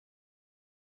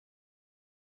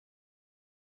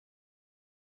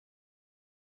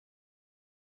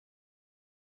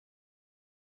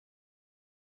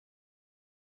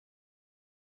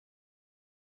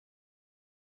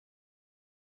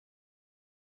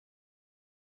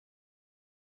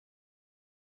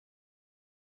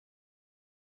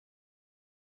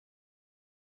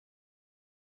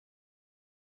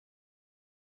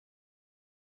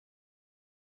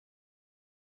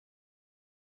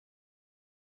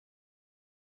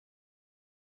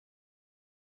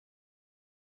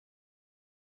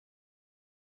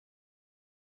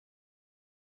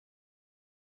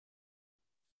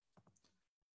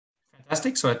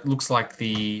Fantastic. So it looks like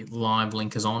the live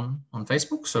link is on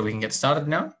Facebook, so we can get started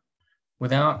now.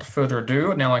 Without further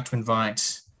ado, I'd now like to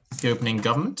invite the opening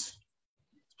government,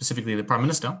 specifically the Prime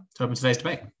Minister, to open today's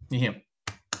debate. You hear?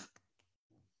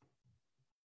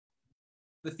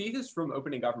 The thesis from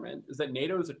opening government is that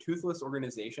NATO is a toothless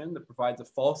organization that provides a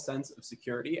false sense of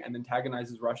security and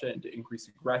antagonizes Russia into increased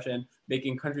aggression,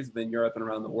 making countries within Europe and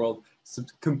around the world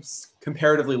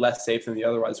comparatively less safe than they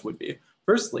otherwise would be.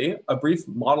 Firstly, a brief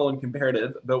model and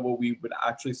comparative about what we would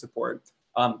actually support,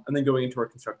 and then going into our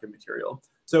constructive material.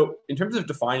 So in terms of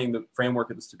defining the framework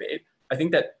of this debate, I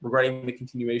think that regarding the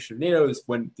continuation of NATO is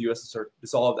when the USSR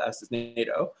dissolved as is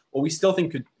NATO, what we still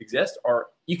think could exist are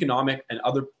economic and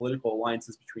other political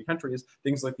alliances between countries,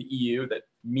 things like the EU that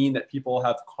mean that people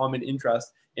have common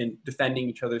interest in defending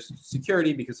each other's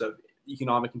security because of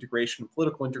economic integration and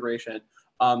political integration.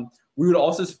 We would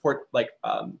also support like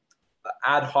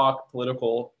ad hoc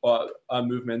political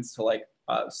movements to like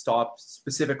stop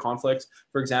specific conflicts.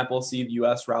 For example, see the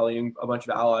US rallying a bunch of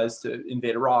allies to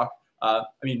invade Iraq. I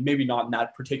mean, maybe not in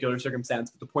that particular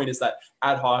circumstance, but the point is that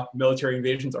ad hoc military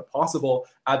invasions are possible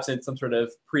absent some sort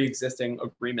of pre-existing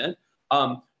agreement.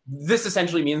 This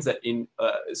essentially means that in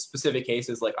specific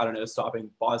cases, like, I don't know, stopping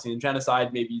Bosnian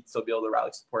genocide, maybe you'd still be able to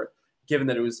rally support, given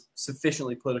that it was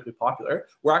sufficiently politically popular.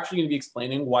 We're actually going to be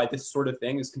explaining why this sort of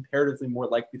thing is comparatively more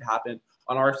likely to happen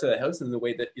on our side of the house in the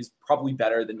way that is probably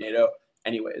better than NATO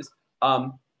anyways.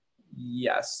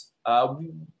 Yes.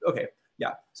 Okay.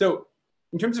 Yeah. So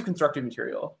in terms of constructive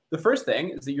material, the first thing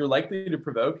is that you're likely to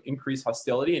provoke increased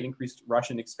hostility and increased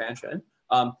Russian expansion.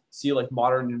 See like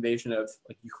modern invasion of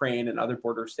like Ukraine and other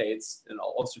border states and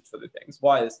all sorts of other things.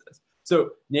 Why is this?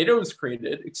 So NATO was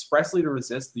created expressly to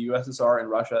resist the USSR and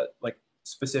Russia, like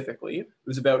specifically. It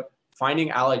was about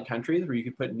finding allied countries where you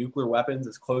could put nuclear weapons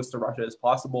as close to Russia as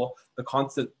possible, the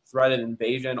constant threat of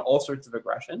invasion, all sorts of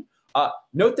aggression.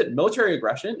 Note that military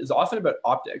aggression is often about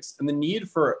optics and the need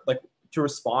for like to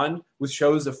respond with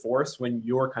shows of force when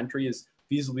your country is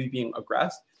feasibly being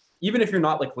aggressed, even if you're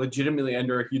not like legitimately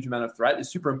under a huge amount of threat,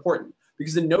 is super important,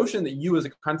 because the notion that you as a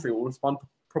country will respond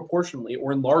proportionally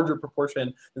or in larger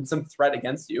proportion than some threat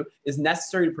against you is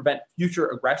necessary to prevent future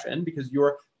aggression, because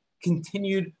your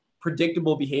continued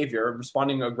predictable behavior of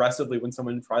responding aggressively when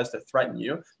someone tries to threaten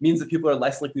you means that people are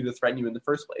less likely to threaten you in the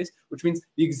first place, which means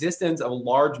the existence of a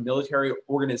large military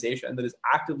organization that is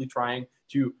actively trying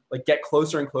to like get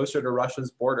closer and closer to Russia's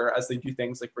border as they do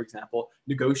things like, for example,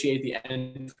 negotiate the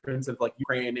entrance of like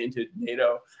Ukraine into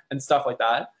NATO and stuff like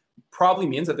that, probably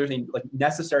means that there's a like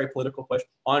necessary political push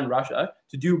on Russia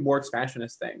to do more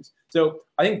expansionist things. So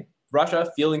I think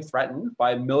Russia feeling threatened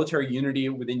by military unity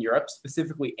within Europe,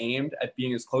 specifically aimed at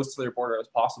being as close to their border as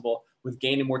possible, with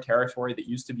gaining more territory that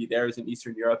used to be theirs in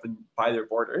Eastern Europe and by their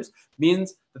borders,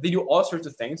 means that they do all sorts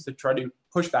of things to try to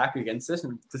push back against this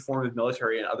in the form of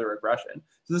military and other aggression.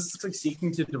 So this is like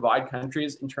seeking to divide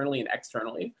countries internally and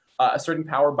externally, asserting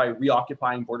power by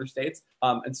reoccupying border states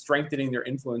and strengthening their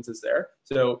influences there.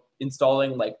 So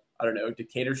installing like, I don't know,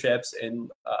 dictatorships in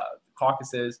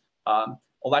Caucasus,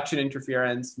 election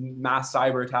interference, mass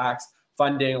cyber attacks,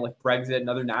 funding like Brexit and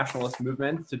other nationalist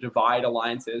movements to divide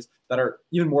alliances that are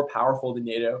even more powerful than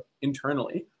NATO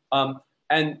internally.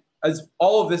 And as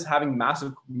all of this having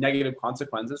massive negative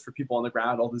consequences for people on the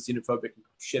ground, all the xenophobic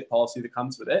shit policy that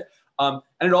comes with it. And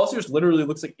it also just literally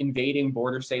looks like invading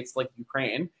border states like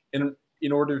Ukraine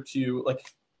in order to like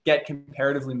get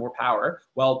comparatively more power,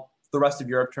 while the rest of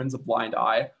Europe turns a blind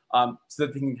eye, so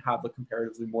that they can have like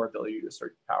comparatively more ability to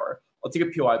assert power. I'll take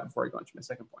a POI before I go into my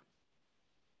second point.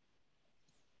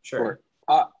 Sure.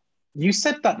 You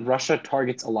said that Russia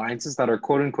targets alliances that are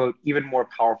quote unquote even more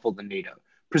powerful than NATO.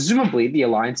 Presumably the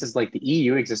alliances like the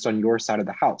EU exist on your side of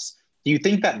the house. Do you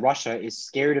think that Russia is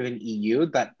scared of an EU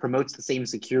that promotes the same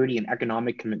security and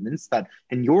economic commitments that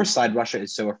in your side Russia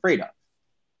is so afraid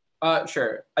of?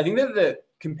 Sure. I think that the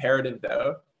comparative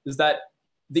though is that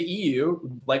the EU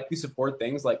would likely support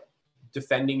things like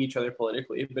defending each other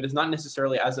politically, but is not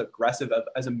necessarily as aggressive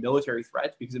as a military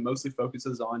threat, because it mostly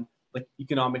focuses on like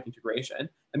economic integration.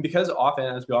 And because often,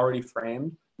 as we already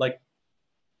framed, like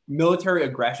military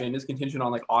aggression is contingent on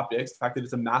like optics, the fact that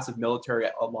it's a massive military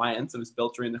alliance that was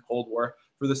built during the Cold War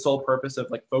for the sole purpose of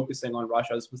like focusing on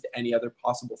Russia as opposed to any other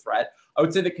possible threat. I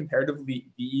would say that comparatively,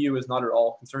 the EU is not at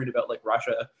all concerned about like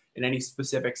Russia in any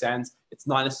specific sense. It's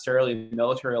not necessarily a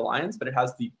military alliance, but it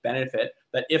has the benefit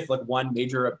that if like one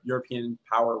major European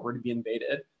power were to be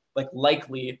invaded, like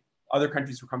likely other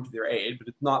countries will come to their aid, but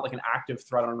it's not like an active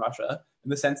threat on Russia in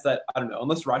the sense that, I don't know,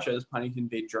 unless Russia is planning to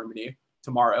invade Germany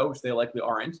tomorrow, which they likely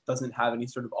aren't, doesn't have any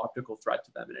sort of optical threat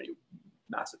to them in any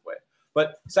massive way.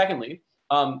 But secondly,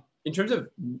 in terms of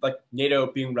like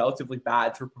NATO being relatively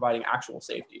bad for providing actual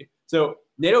safety. So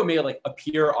NATO may like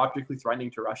appear optically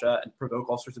threatening to Russia and provoke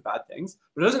all sorts of bad things,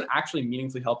 but it doesn't actually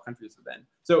meaningfully help countries within.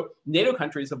 So NATO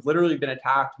countries have literally been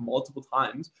attacked multiple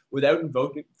times without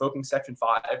invoking Section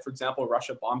 5. For example,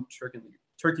 Russia bombed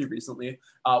Turkey recently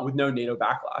with no NATO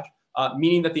backlash,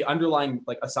 meaning that the underlying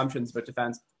like assumptions about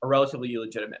defense are relatively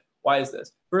illegitimate. Why is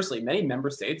this? Firstly, many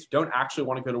member states don't actually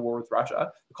want to go to war with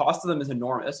Russia. The cost of them is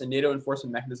enormous, and NATO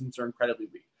enforcement mechanisms are incredibly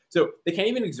weak. So they can't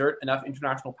even exert enough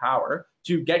international power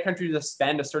to get countries to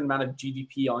spend a certain amount of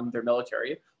GDP on their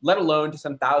military, let alone to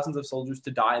send thousands of soldiers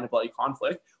to die in a bloody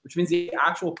conflict, which means the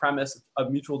actual premise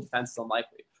of mutual defense is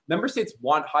unlikely. Member states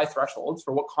want high thresholds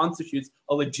for what constitutes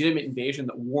a legitimate invasion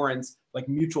that warrants like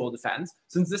mutual defense,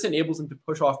 since this enables them to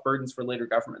push off burdens for later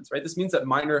governments, right? This means that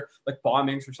minor like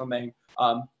bombings or something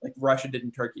like Russia did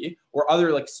in Turkey, or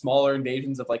other like smaller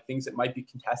invasions of like things that might be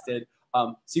contested.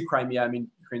 See Crimea, I mean,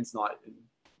 Ukraine's not in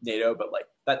NATO, but like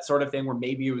that sort of thing where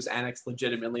maybe it was annexed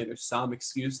legitimately and there's some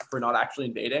excuse for not actually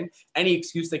invading. Any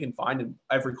excuse they can find in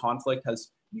every conflict has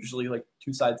usually like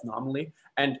two sides nominally.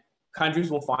 And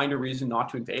countries will find a reason not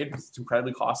to invade because it's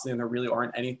incredibly costly and there really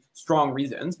aren't any strong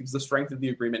reasons because the strength of the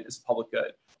agreement is public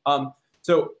good.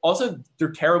 So also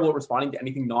they're terrible at responding to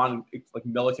anything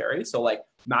non-military. So like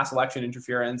mass election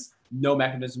interference, no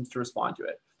mechanisms to respond to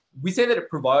it. We say that it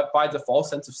provides a false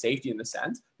sense of safety in this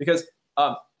sense because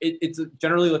it's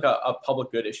generally like a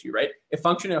public good issue, right? If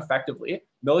functioning effectively,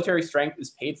 military strength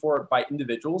is paid for by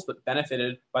individuals but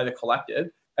benefited by the collective,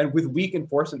 and with weak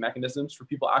enforcement mechanisms for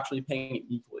people actually paying it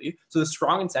equally. So the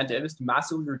strong incentive is to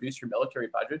massively reduce your military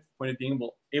budget to the point of being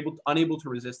unable to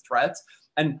resist threats,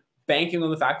 and banking on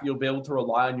the fact that you'll be able to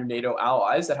rely on your NATO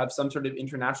allies that have some sort of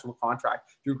international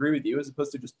contract to agree with you, as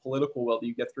opposed to just political will that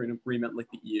you get through an agreement like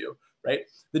the EU, right?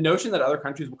 The notion that other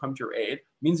countries will come to your aid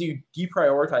means that you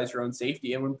deprioritize your own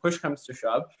safety, and when push comes to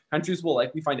shove, countries will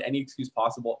likely find any excuse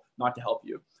possible not to help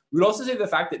you. We would also say the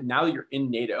fact that now that you're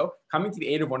in NATO, coming to the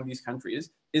aid of one of these countries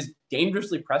is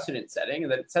dangerously precedent setting,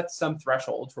 and that it sets some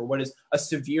threshold for what is a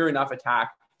severe enough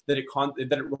attack that it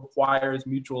requires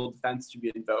mutual defense to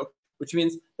be invoked, which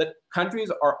means that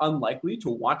countries are unlikely to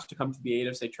want to come to the aid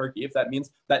of, say, Turkey, if that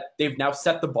means that they've now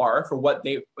set the bar for what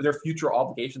their future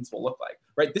obligations will look like,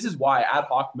 right? This is why ad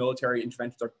hoc military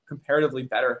interventions are comparatively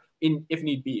better if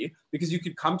need be, because you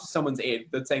could come to someone's aid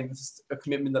that's saying this is a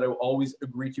commitment that I will always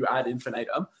agree to ad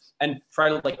infinitum and try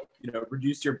to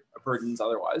reduce your burdens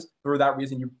otherwise. For that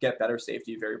reason, you get better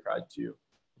safety. Very proud to.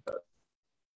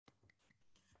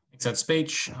 Thanks for that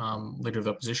speech, Leader of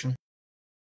the Opposition.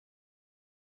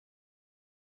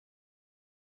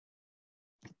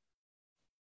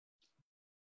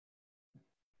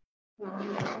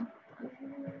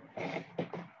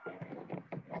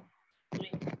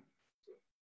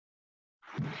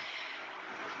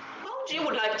 I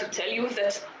would like to tell you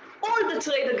that all the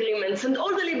trade agreements and all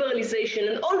the liberalization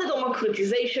and all the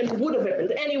democratization would have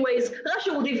happened anyways.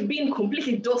 Russia would have been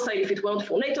completely docile if it weren't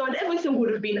for NATO, and everything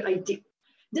would have been ideal.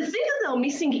 The thing that they are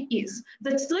missing is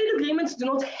that trade agreements do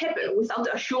not happen without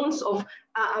the assurance of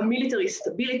military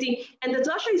stability, and that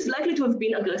Russia is likely to have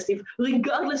been aggressive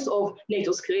regardless of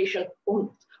NATO's creation or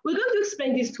not. We're going to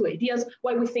explain these two ideas,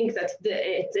 why we think that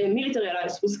the military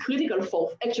alliance was critical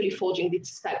for actually forging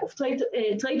this type of trade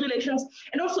relations,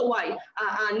 and also why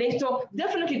NATO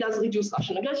definitely does reduce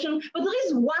Russian aggression, but there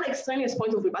is one extraneous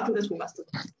point of rebuttal that we must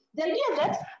address. The idea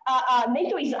that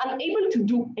NATO is unable to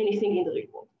do anything in the real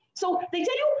world. So they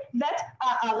tell you that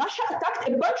Russia attacked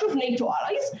a bunch of NATO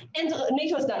allies and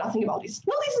NATO has done nothing about this.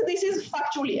 No, this is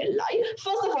factually a lie.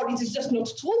 First of all, it is just not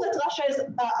true that Russia has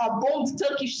bombed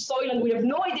Turkish soil and we have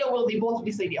no idea where they bought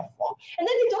this idea from. And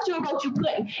then they talk to you about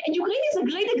Ukraine. And Ukraine is a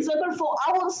great example for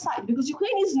our side because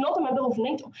Ukraine is not a member of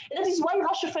NATO. And that is why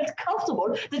Russia felt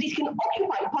comfortable that it can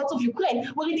occupy parts of Ukraine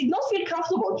where it did not feel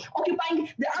comfortable occupying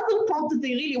the other part that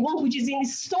they really want, which is in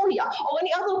Estonia or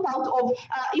any other part of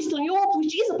Eastern Europe,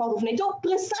 which is a part of NATO,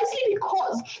 precisely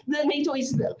because the NATO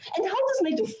is there. And how does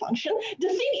NATO function? The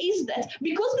thing is that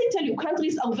because they tell you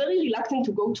countries are very reluctant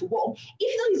to go to war,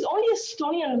 if there is only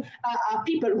Estonian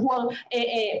people who are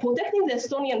protecting the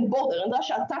Estonian border and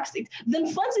Russia attacks it, then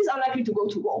France is unlikely to go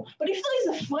to war. But if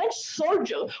there is a French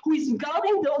soldier who is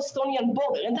guarding the Estonian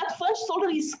border and that French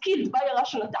soldier is killed by a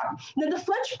Russian attack, then the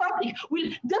French public will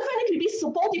definitely be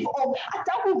supportive of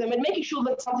attacking them and making sure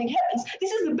that something happens.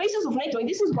 This is the basis of NATO, and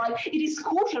this is why it is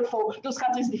crucial for those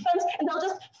countries' defense, and they're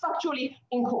just factually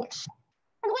incorrect.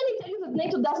 And when I tell you that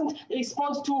NATO doesn't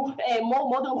respond to more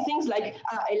modern things like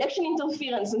election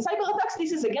interference and cyber attacks,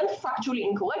 this is again factually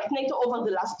incorrect. NATO over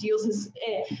the last years has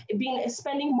been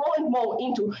spending more and more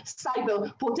into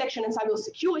cyber protection and cyber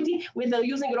security, where they're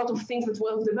using a lot of things that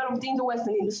were developed in the West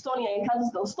and in Estonia and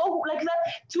countries that are strong like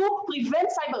that to prevent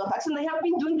cyber attacks. And they have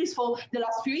been doing this for the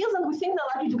last few years, and we think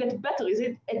they're likely to get better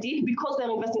at it because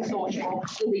they're investing so much more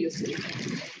than they used to.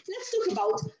 Let's talk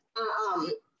about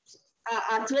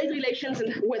trade relations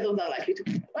and whether they're likely to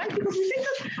be, right? Because we think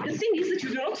that the thing is that you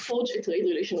do not forge a trade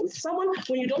relation with someone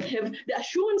when you don't have the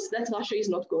assurance that Russia is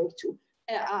not going to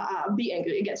be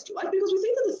angry against you, right? Because we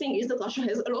think that the thing is that Russia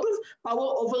has a lot of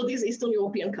power over these Eastern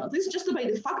European countries just by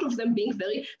the fact of them being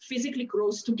very physically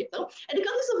close together. And the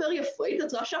countries are very afraid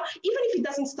that Russia, even if it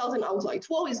doesn't start an outright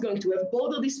war, is going to have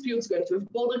border disputes, going to have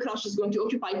border clashes, going to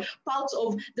occupy parts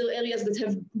of the areas that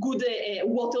have good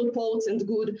water ports and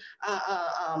good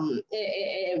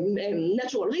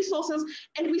natural resources.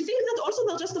 And we think that also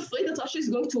they're just afraid that Russia is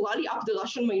going to rally up the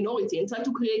Russian minority and try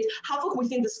to create havoc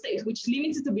within the state, which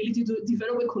limits its ability to develop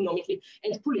economically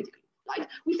and politically. Right?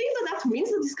 We think that that means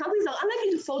that these countries are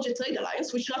unlikely to forge a trade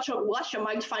alliance, which Russia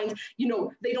might find,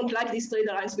 they don't like this trade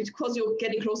alliance because you're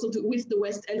getting closer with the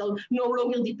West and are no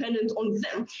longer dependent on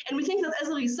them. And we think that as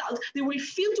a result, they will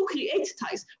fail to create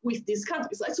ties with these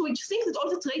countries. Right? So we think that all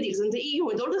the trade deals and the EU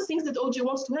and all the things that OG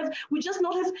wants to have would just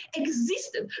not have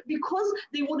existed because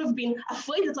they would have been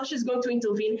afraid that Russia is going to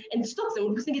intervene and stop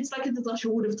them. We think it's likely that Russia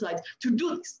would have tried to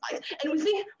do this. Right? And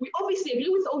we obviously agree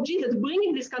with OG that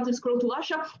bringing these countries close to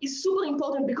Russia is super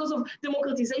important because of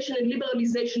democratization and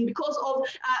liberalization, because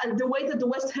of the way that the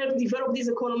West helped develop these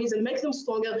economies and make them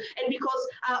stronger, and because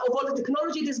of all the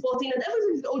technology that is brought in and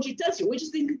everything that OG tells you, which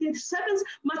is this happens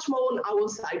much more on our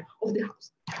side of the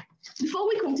house. Before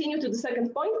we continue to the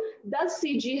second point, does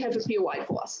CG have a POI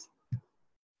for us?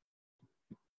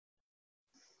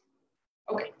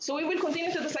 Okay, so we will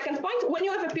continue to the second point. When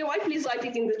you have a POI, please write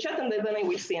it in the chat and then I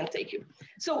will see and take you.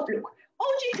 So look,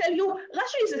 OG tell you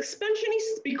Russia is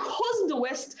expansionist because the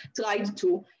West tried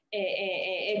to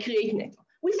create NATO.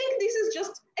 We think this is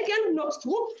just, again, not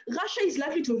true. Russia is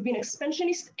likely to have been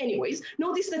expansionist anyways.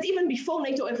 Notice that even before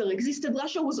NATO ever existed,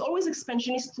 Russia was always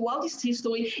expansionist throughout its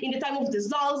history, in the time of the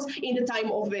Tsars, in the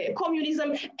time of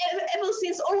communism, ever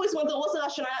since, always when there was a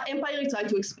Russian empire, it tried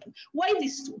to expand. Why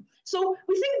this true? So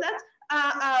we think that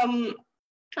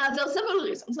there are several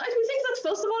reasons, right? We think that,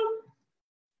 first of all,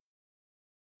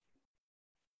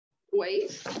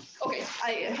 wait, okay,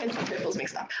 I had two papers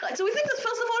mixed up. Right, so we think that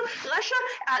first of all, Russia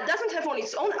doesn't have on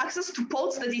its own access to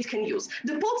ports that it can use.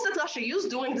 The ports that Russia used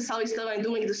during the Tsarist era and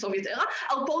during the Soviet era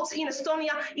are ports in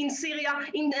Estonia, in Syria,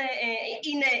 in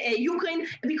Ukraine,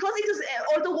 because it is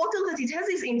all the water that it has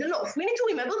is in the north. We need to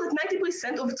remember that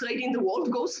 90% of trade in the world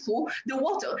goes through the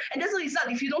water. And as a result,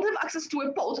 if you don't have access to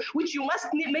a port, which you must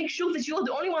make sure that you are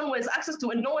the only one who has access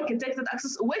to and no one can take that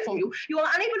access away from you, you are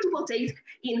unable to partake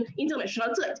in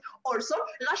international trade. Also,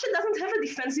 Russia doesn't have a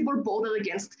defensible border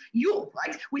against Europe,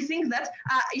 right? We think that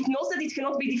it knows that it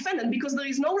cannot be defended because there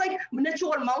is no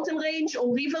natural mountain range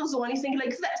or rivers or anything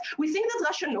like that. We think that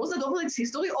Russia knows that over its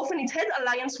history, often it had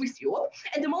alliance with Europe,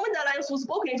 and the moment the alliance was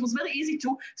broken, it was very easy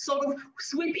to sort of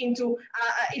sweep into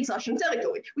its Russian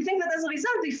territory. We think that as a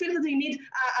result, they feel that they need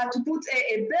to put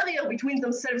a barrier between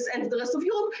themselves and the rest of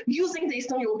Europe using the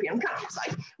Eastern European countries,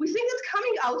 right? We think that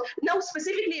coming out, now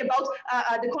specifically about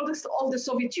the context of the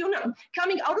Soviet Union,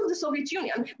 coming out of the Soviet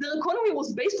Union, their economy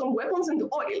was based on weapons and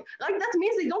oil. Right? That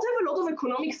means they don't have a lot of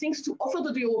economic things to offer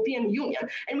to the European Union.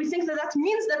 And we think that that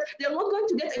means that they're not going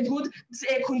to get a good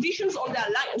conditions on the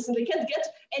alliance, and they can't get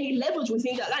any leverage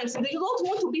within the alliance, and they don't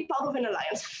want to be part of an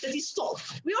alliance that is strong.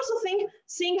 We also think,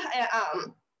 seeing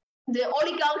the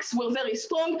oligarchs were very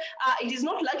strong. It is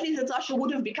not likely that Russia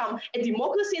would have become a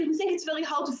democracy, and we think it's very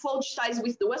hard to forge ties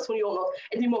with the West when you're not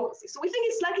a democracy. So we think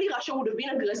it's likely Russia would have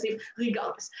been aggressive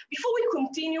regardless. Before we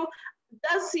continue,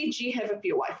 does CG have a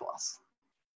POI for us?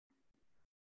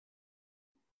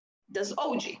 Does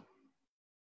OG?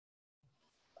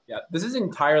 Yeah, this is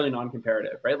entirely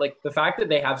non-comparative, right? Like the fact that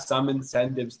they have some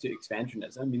incentives to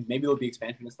expansionism means maybe they'll be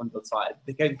expansionist on both sides.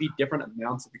 They can be different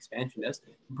amounts of expansionist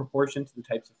in proportion to the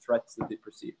types of threats that they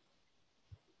perceive.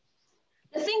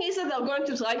 The thing is that they're going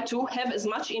to try to have as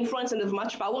much influence and as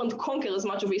much power and conquer as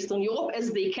much of Eastern Europe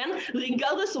as they can,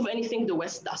 regardless of anything the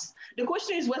West does. The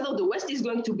question is whether the West is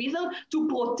going to be there to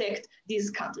protect these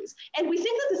countries. And we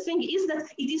think that the thing is that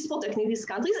it is protecting these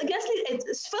countries against it,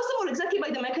 first of all, exactly by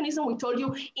the mechanism we told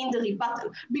you in the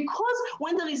rebuttal. Because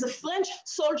when there is a French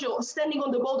soldier standing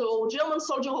on the border, or a German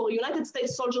soldier, or a United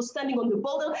States soldier standing on the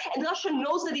border, and Russia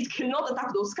knows that it cannot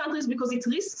attack those countries because it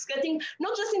risks getting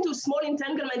not just into small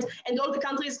entanglement and all the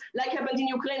countries, like happened in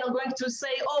Ukraine, are going to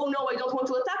say, oh no, I don't want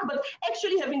to attack, but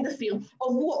actually having the fear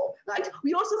of war, right?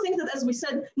 We also think that, as we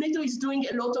said, NATO is doing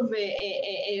a lot of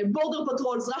border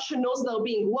patrols. Russia knows they're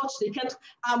being watched. They can't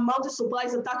mount a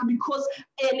surprise attack because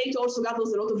NATO also gathers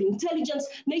a lot of intelligence.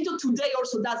 NATO today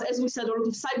also does, as we said, a lot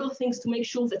of cyber things to make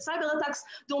sure that cyber attacks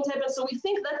don't happen. So we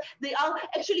think that they are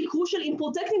actually crucial in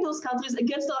protecting those countries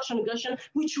against the Russian aggression,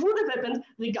 which would have happened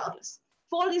regardless.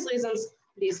 For all these reasons,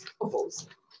 please oppose.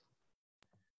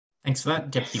 Thanks for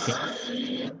that, Deputy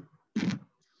King.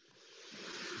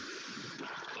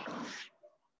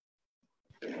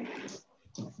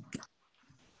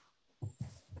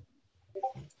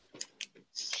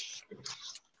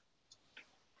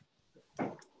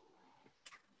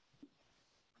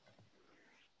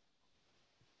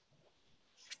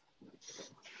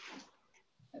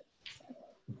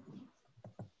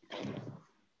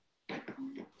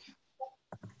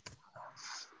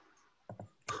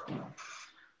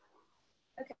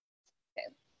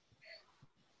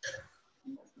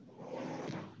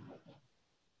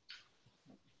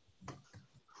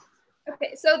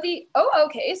 Okay, so the OO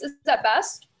case is at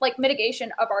best like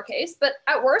mitigation of our case, but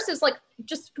at worst is like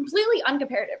just completely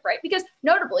uncomparative, right? Because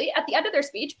notably, at the end of their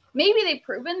speech, maybe they've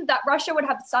proven that Russia would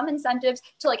have some incentives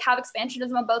to like have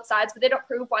expansionism on both sides, but they don't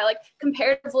prove why like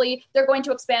comparatively they're going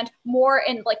to expand more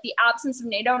in like the absence of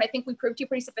NATO. And I think we proved to you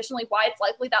pretty sufficiently why it's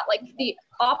likely that like the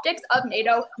optics of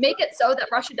NATO make it so that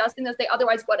Russia does things that they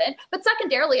otherwise wouldn't. But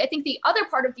secondarily, I think the other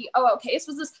part of the OO case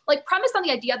was this like premise on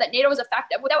the idea that NATO is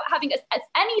effective without having as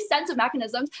any sense of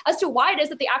mechanisms as to why it is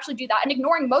that they actually do that, and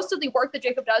ignoring most of the work that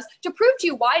Jacob does to prove to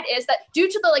you why it is that due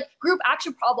to the like group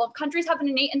action problem, countries have an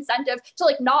innate incentive to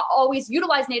like not always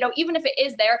utilize NATO, even if it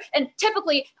is there, and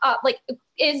typically like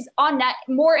is on net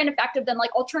more ineffective than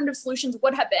like alternative solutions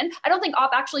would have been. I don't think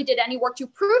OP actually did any work to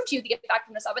prove to you the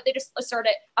effectiveness of it. They just assert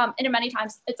it, and many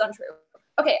times it's untrue.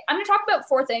 Okay, I'm going to talk about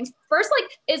four things. First,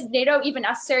 like, is NATO even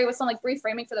necessary with some like brief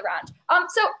framing for the round?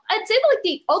 So I'd say that like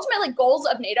the ultimate like goals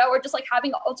of NATO are just like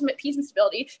having ultimate peace and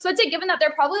stability. So I'd say given that there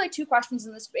are probably like two questions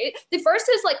in this debate. The first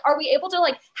is like, are we able to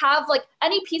like have like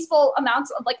any peaceful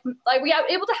amounts of like we are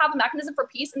able to have a mechanism for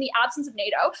peace in the absence of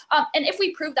NATO? And if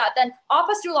we prove that, then OP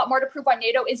has to do a lot more to prove why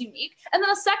NATO is unique. And then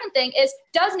the second thing is,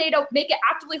 does NATO make it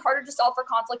actively harder to solve for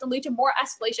conflict and lead to more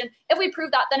escalation? If we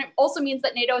prove that, then it also means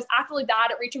that NATO is actively bad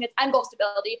at reaching its end goal of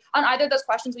stability. On either of those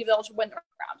questions, we've been able to win the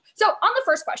round. So on the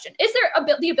first question, is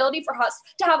there the ability for us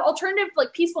to have alternative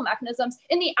like peaceful mechanisms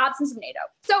in the absence of NATO?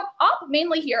 So OP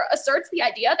mainly here asserts the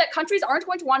idea that countries aren't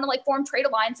going to want to like form trade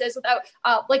alliances without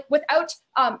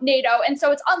NATO, and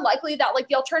so it's unlikely that like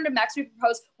the alternative mex we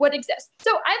propose would exist.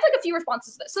 So I have like a few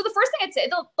responses to this. So the first thing I'd say,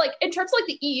 though, like in terms of like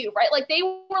the EU, right, like they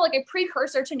were like a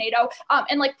precursor to NATO,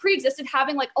 and like pre-existed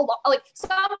having like a lot like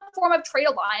some form of trade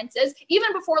alliances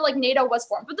even before like NATO was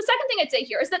formed. But the second thing I'd say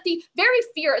here is that the very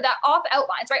fear that OP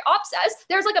outlines, right, OP says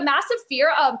there's like a massive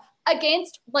fear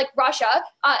against like Russia,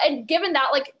 and given that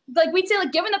like we'd say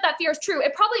like given that that fear is true,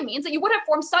 it probably means that you would have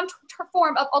formed some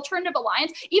form of alternative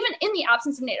alliance even in the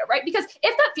absence of NATO, right? Because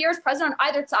if that fear is present on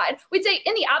either side, we'd say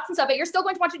in the absence of it, you're still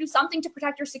going to want to do something to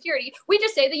protect your security. We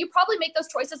just say that you probably make those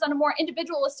choices on a more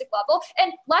individualistic level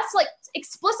and less like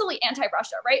explicitly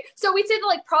anti-Russia, right? So we'd say that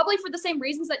like probably for the same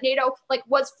reasons that NATO like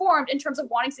was formed in terms of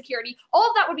wanting security, all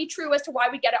of that would be true as to why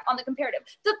we get it on the comparative.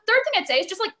 The third thing I'd say is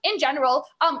just like in general,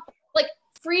 like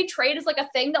free trade is like a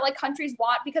thing that like countries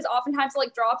want because oftentimes it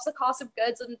like drops the cost of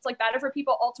goods and it's like better for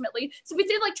people ultimately. So we'd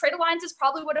say like trade alliances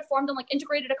probably would have formed and like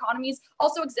integrated economies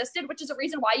also existed, which is a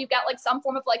reason why you get like some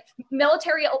form of like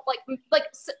military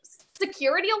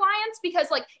security alliance, because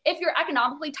like if you're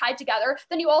economically tied together,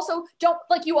 then you also don't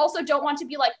want to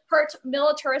be like hurt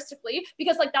militaristically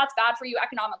because like that's bad for you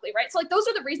economically, right? So like those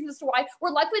are the reasons as to why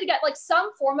we're likely to get like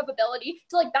some form of ability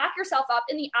to like back yourself up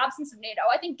in the absence of NATO.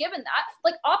 I think given that,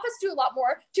 like OP has to do a lot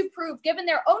more to prove, given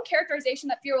their own characterization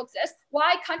that fear will exist,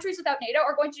 why countries without NATO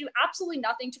are going to do absolutely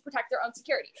nothing to protect their own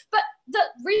security. But the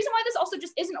reason why this also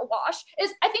just isn't a wash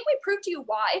is I think we proved to you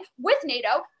why with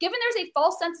NATO, given there's a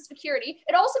false sense of security,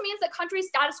 it also means that countries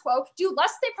status quo do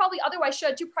less than they probably otherwise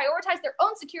should to prioritize their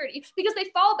own security because they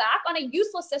fall back on a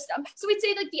useless system. So we'd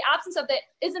say like the absence of it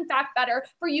is in fact better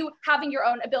for you having your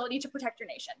own ability to protect your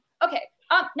nation. Okay,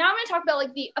 now I'm going to talk about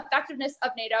like the effectiveness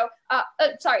of NATO,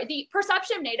 the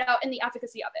perception of NATO and the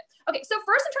efficacy of it. Okay, so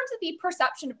first in terms of the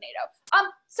perception of NATO,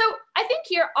 so I think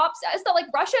think here Op says that like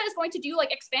Russia is going to do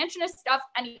like expansionist stuff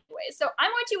anyways. So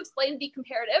I'm going to explain the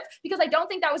comparative because I don't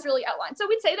think that was really outlined. So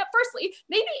we'd say that firstly,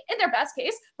 maybe in their best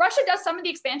case, Russia does some of the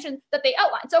expansion that they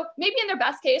outlined. So maybe in their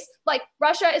best case, like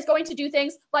Russia is going to do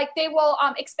things like they will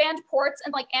expand ports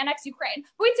and like annex Ukraine.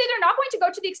 But we'd say they're not going to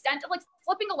go to the extent of like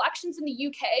flipping elections in the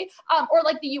UK or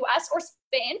like the US or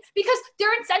Spain, because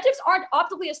their incentives aren't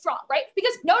optically as strong, right?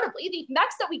 Because notably, the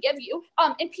mechs that we give you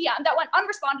in PM that went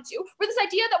unresponded to were this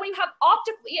idea that when you have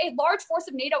optically a large force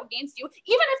of NATO against you,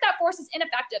 even if that force is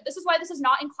ineffective, this is why this is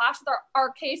not in clash with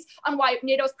our case on why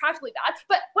NATO is practically bad,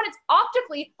 but when it's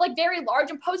optically like very large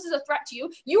and poses a threat to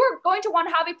you, you are going to want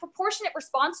to have a proportionate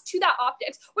response to that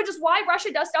optics, which is why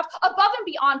Russia does stuff above and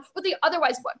beyond what they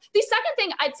otherwise would. The second thing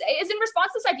I'd say is in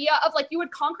response to this idea of like you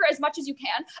would conquer as much as you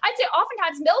can, I'd say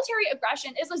oftentimes military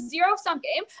aggression is a zero-sum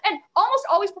game and almost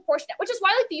always proportionate, which is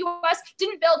why like the US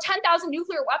didn't build 10,000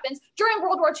 nuclear weapons during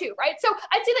World War II, right? So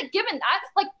I'd say that given that,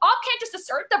 like Op can't just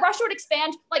assert that Russia would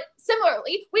expand like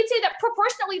similarly. We'd say that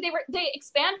proportionately they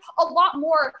expand a lot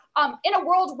more in a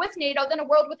world with NATO than a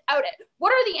world without it.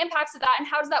 What are the impacts of that and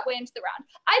how does that weigh into the round?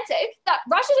 I'd say that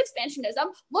Russia's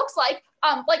expansionism looks like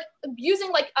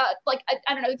using I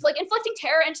don't know, like inflicting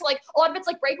terror into like a lot of its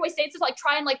like breakaway states to like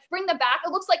try and like bring them back.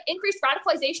 It looks like increased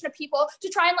radicalization of people to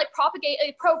try and like propagate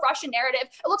a pro-Russian narrative.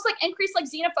 It looks like increased like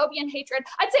xenophobia and hatred.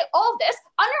 I'd say all of this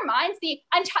undermines the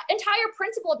entire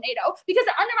principle of NATO because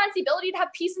it undermines the ability to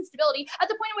have peace and stability at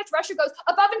the point in which Russia goes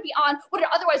above and beyond what it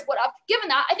otherwise would have.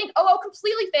 Given that, I think OO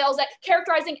completely fails at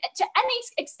characterizing to any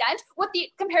extent what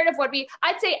the comparative would be.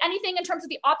 I'd say anything in terms of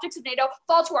the optics of NATO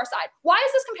fall to our side. Why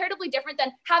is this comparatively different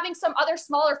than having some other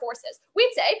smaller forces?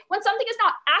 We'd say when something is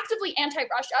not actively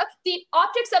anti-Russia, the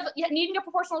optics of needing a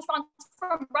proportional response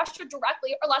from Russia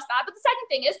directly are less bad. But the second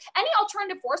thing is any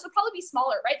alternative force would probably be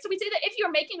smaller, right? So we'd say that if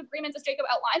you're making agreements, as Jacob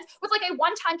outlines, with like a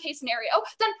one-time case scenario,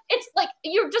 then it's like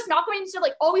you're just not going to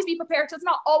like always be prepared. So it's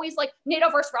not always like NATO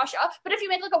versus Russia. But if you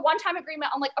make like a one-time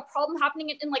agreement on like a problem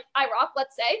happening in like Iraq,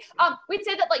 let's say, we'd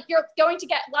say that like you're going to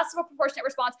get less of a proportionate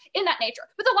response in that nature.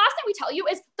 But the last thing we tell you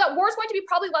is that war is going to be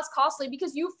probably less costly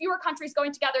because fewer countries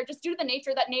going together just due to the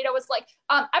nature that NATO is like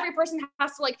every person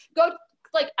has to like go,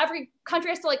 like every country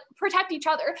has to like protect each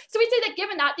other. So we'd say that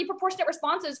given that the proportionate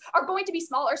responses are going to be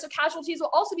smaller, so casualties will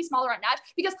also be smaller on net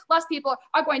because less people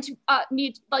are going to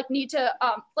need to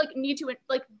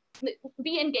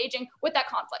be engaging with that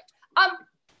conflict.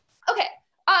 Okay.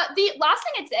 The last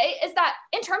thing I'd say is that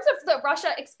in terms of the Russia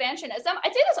expansionism,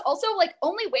 I'd say there's also like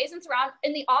only ways around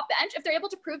in the op bench if they're able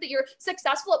to prove that you're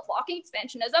successful at blocking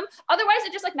expansionism. Otherwise,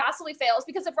 it just like massively fails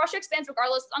because if Russia expands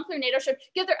regardless, it's unclear NATO should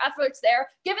give their efforts there.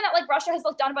 Given that like Russia has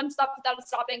like done a bunch of stuff without it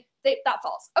stopping, that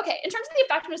falls. Okay, in terms of the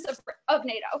effectiveness of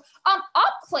NATO,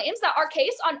 op claims that our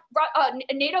case on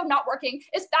NATO not working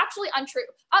is factually untrue.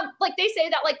 Like they say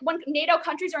that like when NATO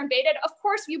countries are invaded, of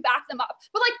course you back them up.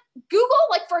 But like Google,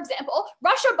 like for example,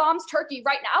 Russia bombs Turkey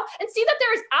right now and see that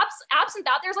there is absent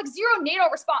that there's like zero NATO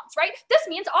response, right? This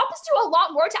means op is do a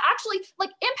lot more to actually like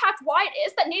impact why it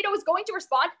is that NATO is going to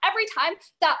respond every time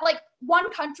that like one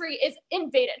country is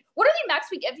invaded. What are the mechs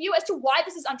we give you as to why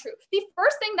this is untrue? The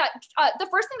first thing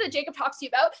that Jacob talks to you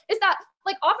about is that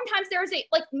like oftentimes there is a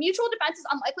like mutual defense is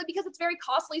unlikely because it's very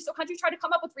costly. So countries try to come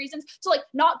up with reasons to like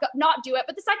not do it.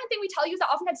 But the second thing we tell you is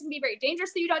that oftentimes it can be very dangerous,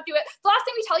 so you don't do it. The last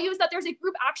thing we tell you is that there's a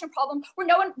group action problem where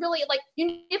no one really like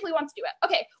uniquely wants to do it.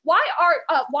 Okay, why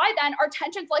then are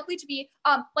tensions likely to be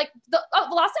the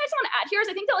last thing I just want to add here is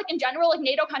I think that like in general like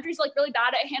NATO countries are like really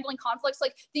bad at handling conflicts.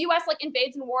 Like the US like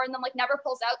invades in war and then like never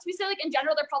pulls out. So we say like in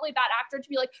general they're probably a bad actor to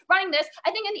be like running this.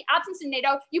 I think in the absence of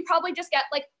NATO you probably just get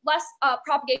like less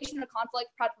propagation of conflict.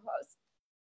 Proud to propose.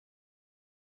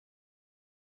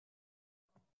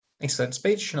 Excellent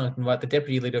speech, and I invite the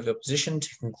Deputy Leader of the Opposition to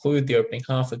conclude the opening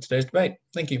half of today's debate.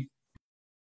 Thank you.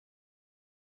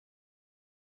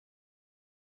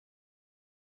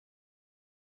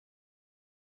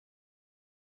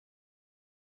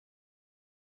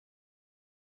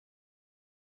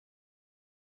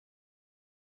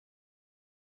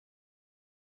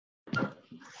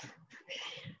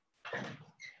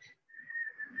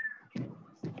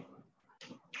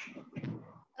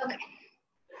 Okay.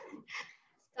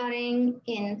 Starting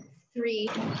in 3,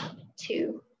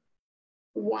 2,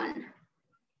 1.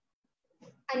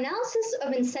 Analysis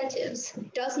of incentives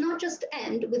does not just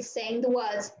end with saying the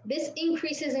words, this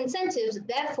increases incentives,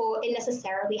 therefore it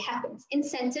necessarily happens.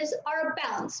 Incentives are a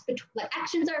balance,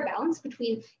 actions are a balance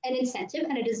between an incentive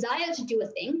and a desire to do a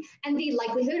thing and the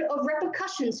likelihood of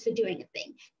repercussions for doing a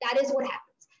thing. That is what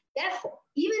happens. Therefore,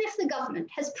 even if the government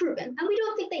has proven, and we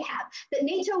don't think they have, that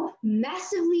NATO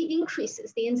massively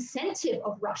increases the incentive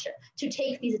of Russia to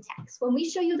take these attacks, when we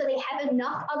show you that they have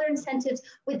enough other incentives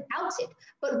without it,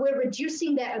 but we're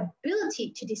reducing their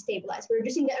ability to destabilize, we're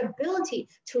reducing their ability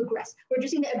to aggress, we're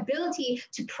reducing their ability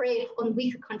to prey on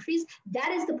weaker countries,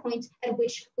 that is the point at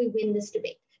which we win this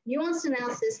debate. Nuanced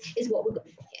analysis is what we're going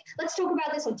to do here. Let's talk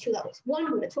about this on two levels. One,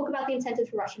 we're going to talk about the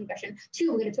incentives for Russian aggression.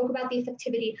 Two, we're going to talk about the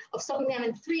effectivity of stopping them.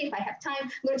 And three, if I have time,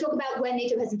 I'm going to talk about where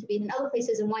NATO has intervened in other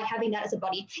places and why having that as a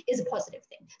body is a positive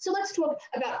thing. So let's talk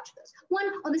about each of those. One,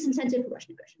 on this incentive for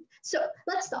Russian aggression. So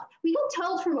let's start. We got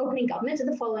told from opening government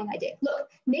the following idea. Look,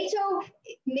 NATO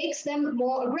makes them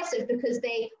more aggressive because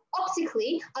they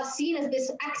optically are seen as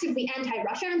this actively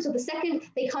anti-Russia, and so the second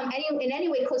they come in any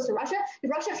way close to Russia,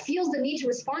 Russia feels the need to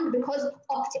respond because of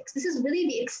optics. This is really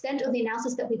the extent of the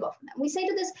analysis that we got from them. We say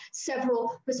to this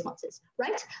several responses,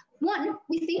 right? One,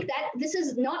 we think that this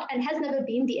is not and has never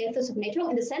been the ethos of NATO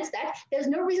in the sense that there's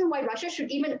no reason why Russia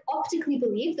should even optically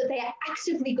believe that they are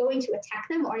actively going to attack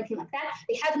them or anything like that.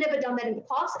 They have never done that in the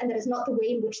past, and that is not the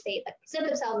way in which they present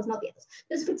themselves, is not the ethos.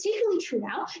 This is particularly true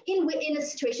now in a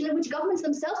situation in which governments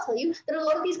themselves tell you that a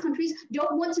lot of these countries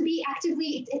don't want to be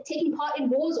actively taking part in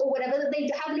wars or whatever, that they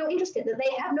have no interest in, that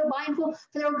they have no buy-in for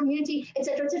their own community,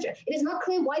 etc., etc. It is not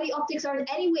clear why the optics are in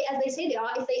any way as they say they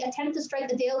are if they attempt to strike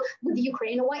the deal with the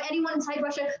Ukraine, or why anyone inside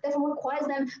Russia therefore requires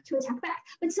them to attack back.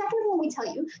 But second of all, we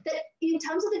tell you that in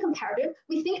terms of the comparative,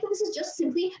 we think that this is just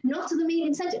simply not the main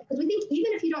incentive, because we think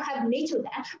even if you don't have NATO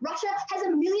there, Russia has a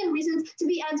million reasons to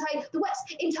be anti the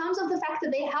West in terms of the fact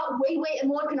that they are way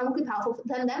more economically powerful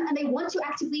than them, and they want to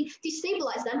actively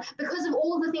destabilize them because of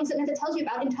all of the things that Neta tells you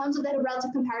about in terms of their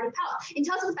relative comparative power, in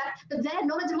terms of the fact that they're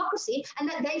not a democracy and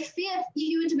that they fear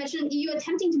EU intervention, EU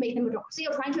attempting to make them a democracy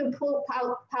or trying to pull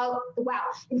power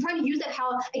and trying to use that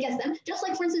power against them. Just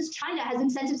like, for instance, China has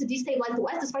incentives to destabilize the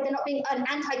West, despite there not being an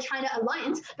anti-China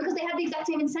alliance, because they have the exact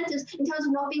same incentives in terms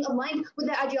of not being aligned with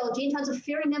their ideology, in terms of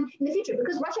fearing them in the future,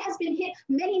 because Russia has been hit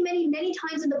many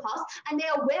times in the past, and they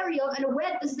are wary of and aware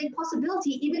that this is a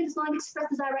possibility, even if it's not an expressed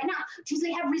desire right now, which is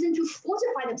they have reason to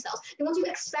fortify themselves. They want to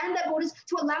expand their borders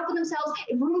to allow for themselves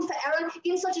room for error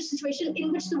in such a situation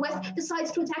in which the West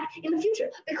decides to attack in the future,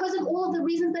 because of all of the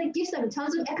reasons that it gives them in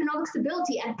terms of economic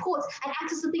stability and ports and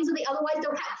access to things that they otherwise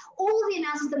don't have. All of the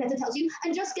analysis that Neta tells you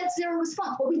and just gets zero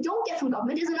response. What we don't get from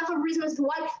government is enough of a reason as to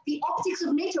why the optics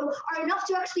of NATO are enough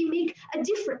to actually make a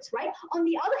difference, right? On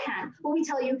the other hand, what we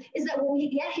tell you is that what we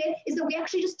get here is that we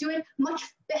actually just do it much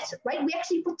better, right? We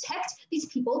actually protect these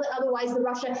people that otherwise the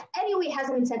Russia anyway has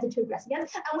an incentive to aggress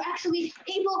against, and we're actually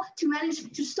able to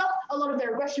manage to stop a lot of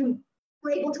their aggression.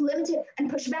 We're able to limit it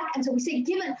and push back. And so we say,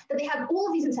 given that they have all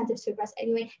of these incentives to aggress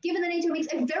anyway, given that NATO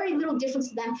makes a very little difference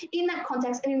to them in that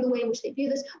context and in the way in which they view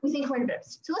this, we think we're in a better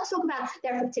position. So let's talk about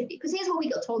their effectivity, because here's what we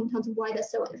got told in terms of why they're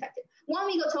so ineffective. One,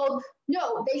 we got told,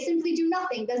 no, they simply do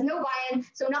nothing. There's no buy-in,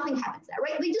 so nothing happens there,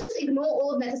 right? They just ignore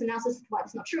all of Neta's analysis of why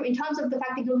that's not true, in terms of the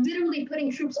fact that you're literally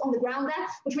putting troops on the ground there,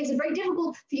 which makes it very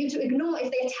difficult for you to ignore. If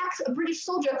they attack a British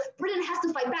soldier, Britain has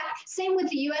to fight back. Same with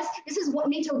the US. This is what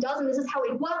NATO does, and this is how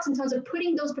it works in terms of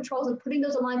putting those patrols and putting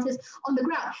those alliances on the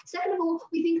ground. Second of all,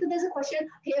 we think that there's a question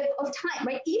here of time,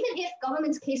 right? Even if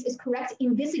government's case is correct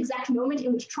in this exact moment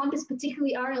in which Trump is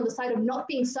particularly erring on the side of not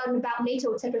being certain about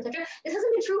NATO, etc., this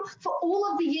hasn't been true for all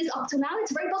of the years up to now.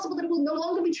 It's very possible that it will no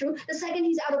longer be true the second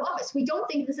he's out of office. We don't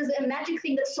think this is a magic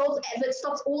thing that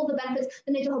stops all of the benefits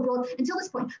that NATO have brought until this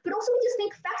point. But also we just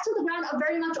think facts on the ground are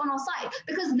very much on our side,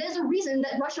 because there's a reason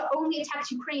that Russia only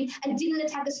attacked Ukraine and didn't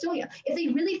attack Estonia. If they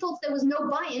really thought there was no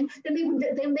buy-in, then they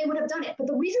would have done it. But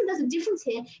the reason there's a difference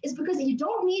here is because you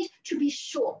don't need to be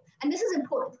sure. And this is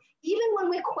important. Even when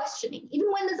we're questioning,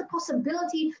 even when there's a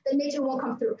possibility that NATO won't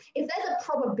come through, if there's a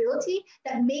probability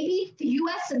that maybe the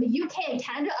US and the UK and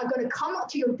Canada are going to come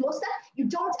to your doorstep, you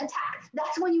don't attack.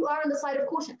 That's when you are on the side of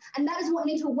caution. And that is what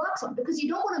NATO works on, because you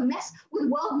don't want to mess with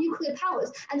world nuclear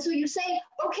powers. And so you say,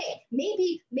 okay,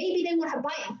 maybe they won't have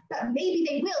buy-in, but maybe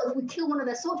they will if we kill one of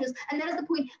their soldiers. And that is the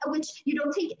point at which you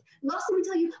don't take it. Last thing we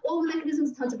tell you, all the mechanisms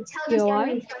in terms of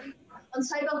intelligence, on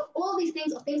cyber, all of these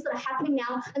things are things that are happening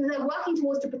now, and they're working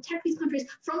towards to protect these countries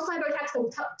from cyber attacks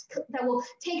that will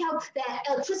take out their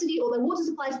electricity or their water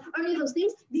supplies, only those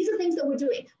things. These are things that we're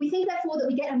doing. We think, therefore, that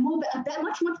we get a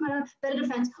much better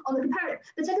defense on the comparative.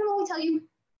 But second of all, we tell you,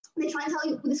 they try and tell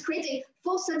you this creates a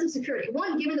false sense of security.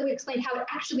 One, given that we explained how it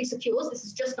actually secures, this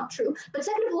is just not true. But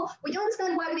second of all, we don't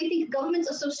understand why they think governments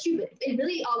are so stupid. If they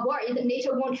really are worried that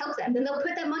NATO won't help them, then they'll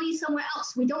put that money somewhere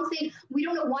else. We don't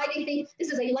know why they think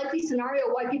this is a likely scenario,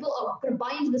 why people are going to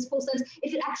buy into this false sense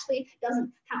if it actually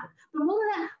doesn't happen. But more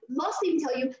than that, lastly, we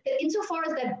tell you that insofar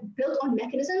as they're built on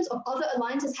mechanisms of other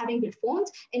alliances having been formed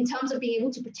in terms of being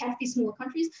able to protect these smaller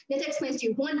countries, Neta explains to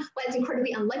you, one, why it's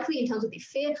incredibly unlikely in terms of the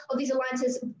fear of these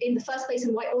alliances in the first place,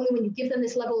 and why only when you give them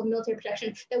this level of military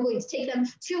protection, they're willing to take them.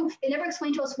 Two, they never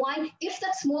explain to us why, if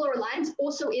that smaller alliance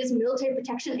also is military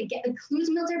protection, includes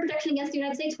military protection against the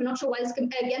United States, we're not sure why this,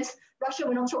 against Russia,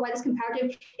 we're not sure why this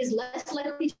comparative is less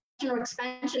likely or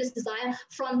expansionist desire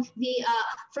from the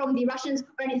Russians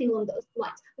or anything along those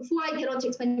lines. Before I get on to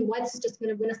explaining why this is just going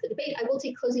to win us the debate, I will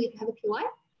take closing if you have a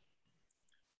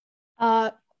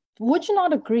POI. Would you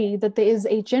not agree that there is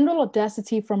a general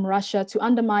audacity from Russia to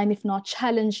undermine, if not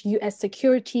challenge, US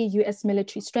security, US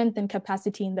military strength and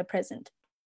capacity in the present?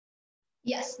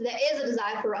 Yes, there is a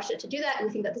desire for Russia to do that, and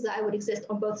we think that desire would exist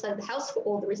on both sides of the house for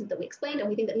all the reasons that we explained, and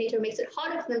we think that NATO makes it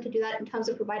harder for them to do that in terms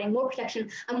of providing more protection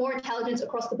and more intelligence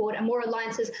across the board and more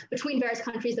alliances between various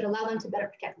countries that allow them to better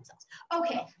protect themselves.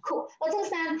 Okay, cool. Let's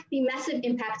understand the massive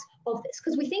impact of this,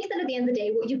 because we think that at the end of the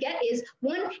day, what you get is,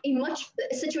 one,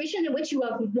 a situation in which you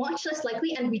are much less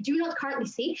likely, and we do not currently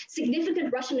see,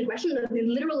 significant Russian aggression, the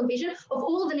literal invasion of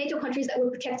all of the NATO countries that we're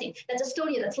protecting. That's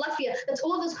Estonia, that's Latvia, that's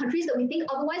all of those countries that we think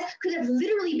otherwise could have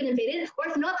literally been invaded, or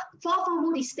if not, far, far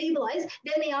more destabilized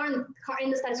than they are in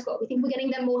the status quo. We think we're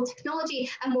getting them more technology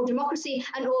and more democracy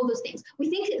and all of those things. We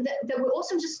think that we're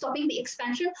also just stopping the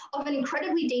expansion of an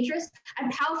incredibly dangerous and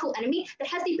powerful enemy that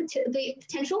has the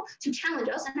potential to challenge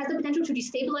us and has the potential to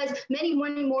destabilize many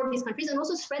more of these countries and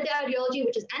also spread their ideology,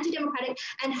 which is anti-democratic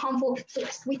and harmful to the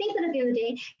West. We think that at the end of the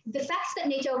day, the facts that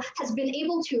NATO has been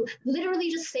able to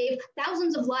literally just save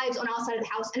thousands of lives on our side of the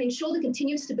house and ensure the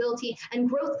continued stability and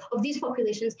growth of these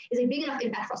populations is a big enough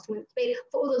impact for us to win the debate.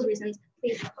 For all those reasons,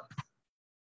 please.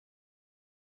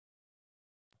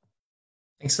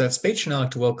 Thanks for that speech. And I'd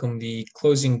like to welcome the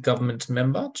closing government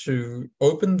member to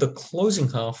open the closing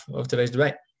half of today's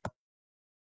debate.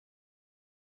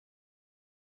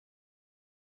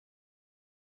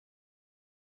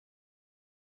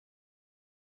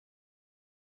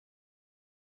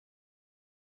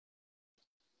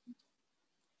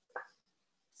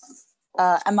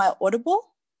 Am I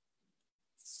audible?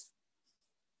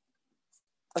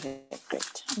 Okay,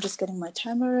 great. I'm just getting my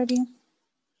timer ready.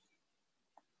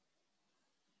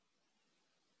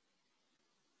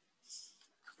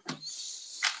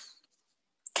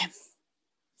 Okay.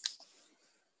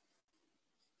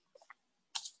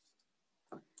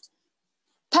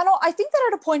 Panel, I think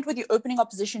that at a point where the opening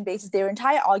opposition bases their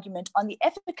entire argument on the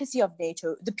efficacy of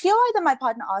NATO, the POI that my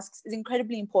partner asks is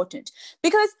incredibly important,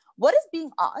 because what is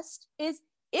being asked is,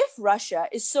 if Russia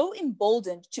is so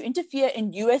emboldened to interfere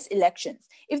in US elections,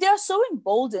 if they are so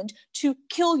emboldened to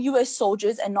kill US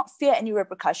soldiers and not fear any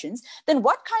repercussions, then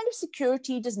what kind of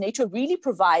security does NATO really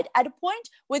provide at a point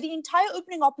where the entire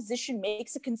opening opposition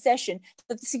makes a concession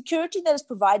that the security that is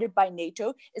provided by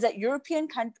NATO is that European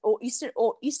or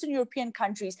Eastern European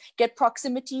countries get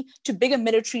proximity to bigger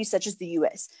militaries such as the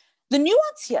US? The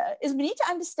nuance here is we need to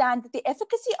understand that the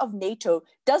efficacy of NATO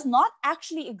does not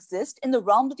actually exist in the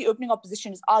realm that the opening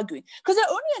opposition is arguing, because their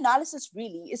only analysis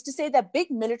really is to say that big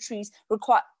militaries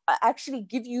actually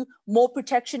give you more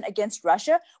protection against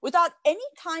Russia without any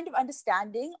kind of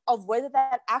understanding of whether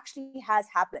that actually has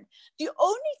happened. The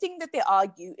only thing that they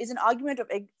argue is an argument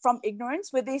from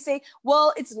ignorance, where they say,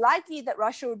 well, it's likely that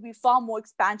Russia would be far more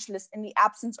expansionist in the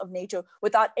absence of NATO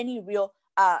without any real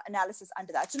analysis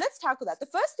under that. So let's tackle that. The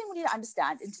first thing we need to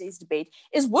understand in today's debate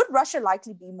is, would Russia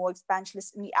likely be more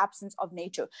expansionist in the absence of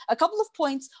NATO? A couple of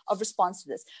points of response to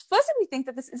this. Firstly, we think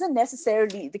that this isn't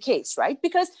necessarily the case, right?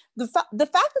 Because the fact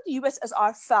that the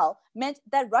USSR fell meant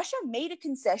that Russia made a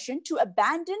concession to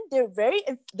abandon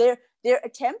their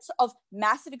attempts of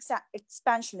massive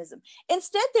expansionism.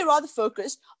 Instead, they rather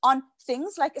focused on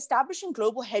things like establishing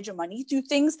global hegemony through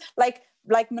things like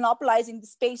monopolizing the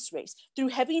space race, through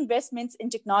heavy investments in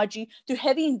technology, through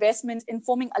heavy investments in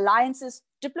forming alliances,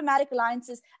 diplomatic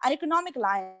alliances, and economic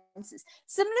alliances,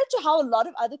 similar to how a lot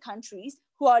of other countries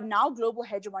who are now global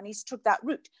hegemonies took that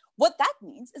route. What that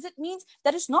means is, it means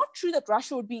that it's not true that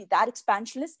Russia would be that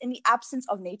expansionist in the absence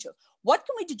of NATO. What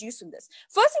can we deduce from this?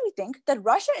 Firstly, we think that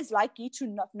Russia is likely to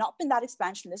not been that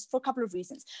expansionist for a couple of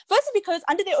reasons. Firstly, because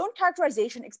under their own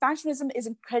characterization, expansionism is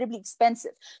incredibly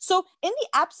expensive. So in the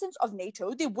absence of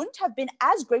NATO, they wouldn't have been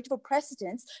as great of a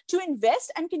precedent to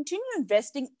invest and continue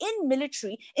investing in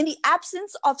military in the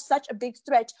absence of such a big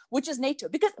threat, which is NATO.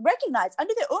 Because recognize,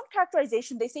 under their own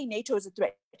characterization, they say NATO is a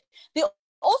threat. They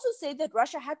also say that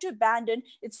Russia had to abandon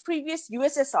its previous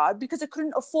USSR because it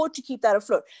couldn't afford to keep that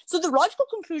afloat. So the logical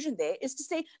conclusion there is to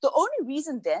say the only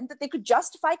reason then that they could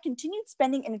justify continued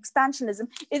spending and expansionism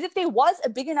is if there was a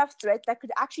big enough threat that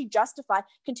could actually justify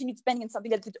continued spending in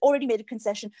something that they'd already made a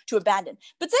concession to abandon.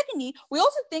 But secondly, we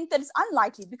also think that it's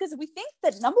unlikely because we think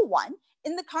that, number one,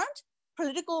 in the current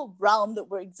political realm that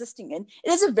we're existing in,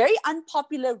 it is a very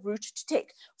unpopular route to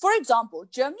take. For example,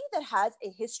 Germany, that has a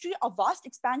history of vast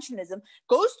expansionism,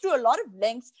 goes through a lot of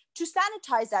lengths to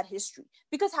sanitize that history,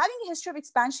 because having a history of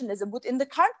expansionism within the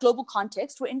current global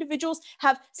context where individuals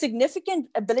have significant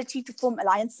ability to form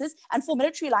alliances and form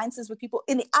military alliances with people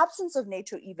in the absence of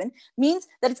NATO even, means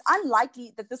that it's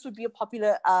unlikely that this would be a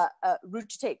popular route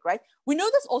to take, right? We know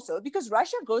this also because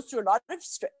Russia goes through a lot of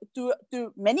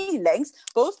through many lengths,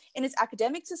 both in its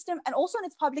academic system and also in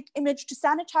its public image, to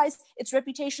sanitize its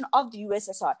reputation of the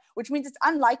USSR, which means it's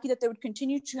unlikely that they would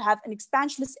continue to have an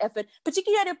expansionist effort,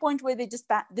 particularly at a point where they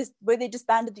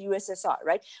disbanded the USSR,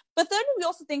 right? But thirdly, we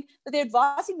also think that they had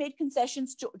vastly made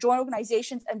concessions to join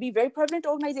organizations and be very prevalent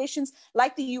organizations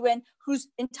like the UN, whose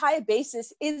entire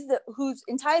basis is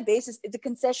the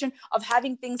concession of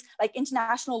having things like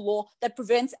international law that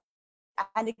prevents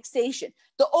annexation.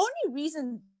 The only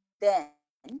reason then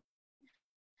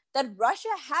that Russia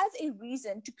has a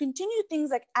reason to continue things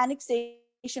like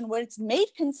annexation, where it's made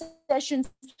concessions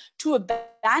to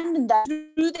abandon that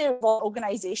through their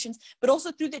organizations, but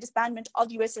also through the disbandment of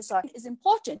the USSR, is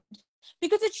important,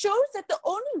 because it shows that the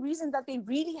only reason that they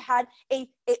really had a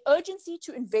urgency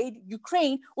to invade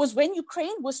Ukraine was when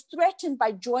Ukraine was threatened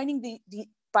by joining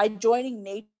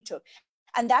NATO.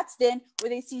 And that's then where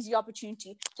they seize the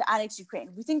opportunity to annex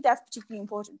Ukraine. We think that's particularly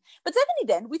important. But secondly,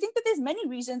 then, we think that there's many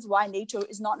reasons why NATO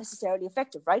is not necessarily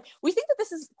effective, right? We think that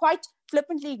this is quite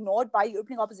flippantly ignored by the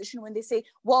opening opposition when they say,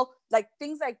 well, like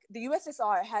things like the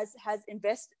USSR has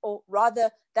invested, or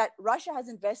rather that Russia has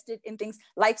invested in things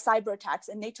like cyber attacks,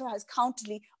 and NATO has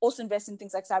counterly also invested in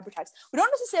things like cyber attacks. We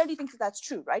don't necessarily think that that's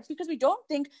true, right? Because we don't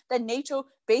think that NATO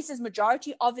bases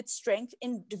majority of its strength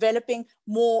in developing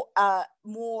or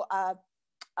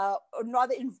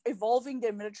rather evolving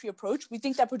their military approach. We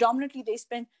think that predominantly they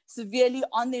spend severely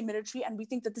on their military, and we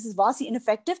think that this is vastly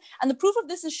ineffective. And the proof of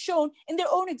this is shown in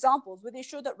their own examples, where they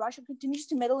show that Russia continues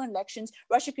to meddle in elections,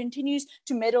 Russia continues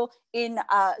to meddle in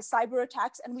cyber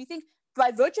attacks, and we think by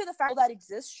virtue of the fact that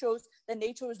exists shows that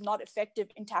NATO is not effective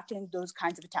in tackling those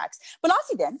kinds of attacks. But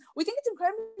lastly then, we think it's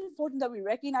incredibly important that we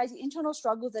recognize the internal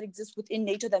struggles that exist within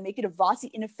NATO that make it a vastly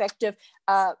ineffective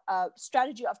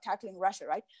strategy of tackling Russia,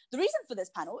 right? The reason for this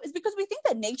panel is because we think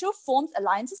that NATO forms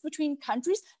alliances between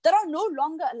countries that are no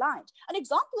longer aligned. An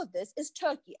example of this is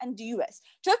Turkey and the US.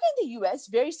 Turkey and the US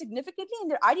vary significantly in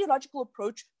their ideological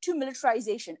approach to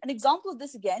militarization. An example of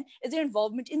this, again, is their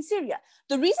involvement in Syria.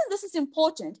 The reason this is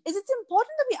important is it's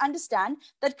important that we understand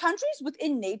that countries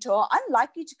within NATO are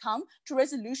unlikely to come to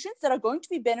resolutions that are going to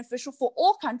be beneficial for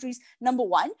all countries, number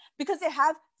one, because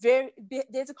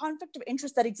there's a conflict of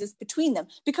interest that exists between them,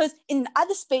 because in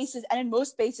other spaces and in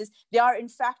most spaces, they are in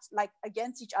fact like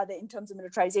against each other in terms of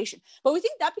militarization. But we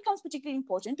think that becomes particularly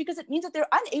important because it means that they're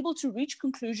unable to reach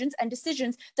conclusions and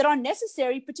decisions that are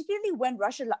necessary, particularly when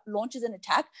Russia launches an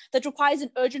attack that requires an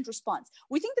urgent response.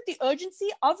 We think that the urgency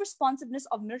of responsiveness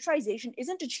of militarization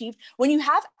isn't achieved when you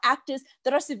have actors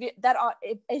that are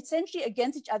essentially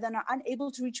against each other and are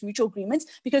unable to reach mutual agreements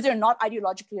because they're not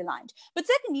ideologically aligned. But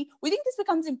secondly, we think this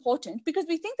becomes important because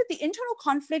we think that the internal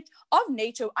conflict of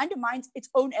NATO undermines its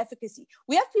own efficacy.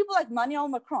 We have people like Emmanuel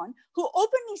Macron who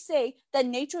openly say that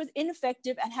NATO is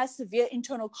ineffective and has severe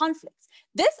internal conflicts.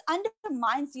 This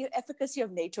undermines the efficacy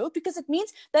of NATO because it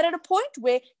means that at a point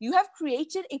where you have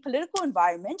created a political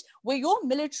environment where your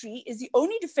military is the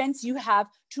only defense you have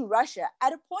to Russia,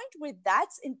 at a point where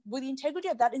where the integrity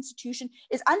of that institution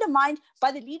is undermined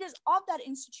by the leaders of that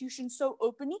institution so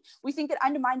openly, we think it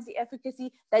undermines the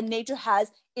efficacy that NATO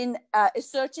has in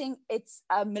asserting its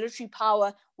military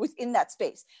power within that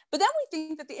space. But then we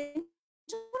think that the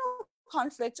internal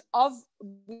conflict of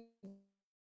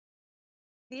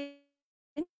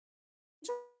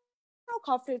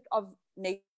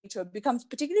NATO becomes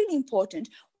particularly important,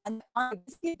 and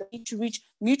the ability to reach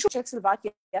mutual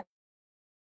Czechoslovakia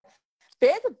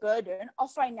bear the burden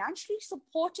of financially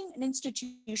supporting an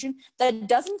institution that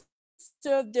doesn't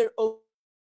serve their own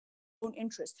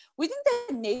interest. We think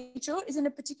that NATO is in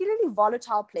a particularly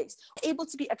volatile place, able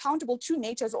to be accountable to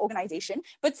NATO as an organization.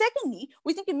 But secondly,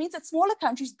 we think it means that smaller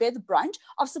countries bear the brunt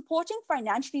of supporting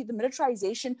financially the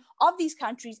militarization of these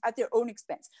countries at their own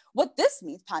expense. What this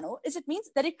means, panel, is it means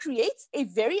that it creates a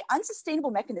very unsustainable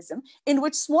mechanism in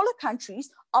which smaller countries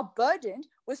are burdened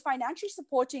with financially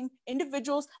supporting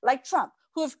individuals like Trump,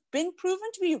 who have been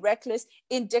proven to be reckless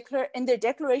in their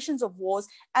declarations of wars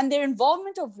and their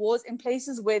involvement of wars in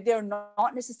places where they're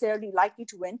not necessarily likely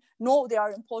to win, nor they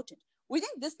are important. We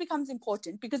think this becomes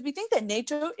important because we think that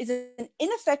NATO is an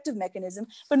ineffective mechanism,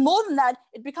 but more than that,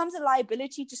 it becomes a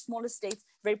liability to smaller states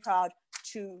very proud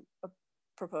to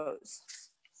propose.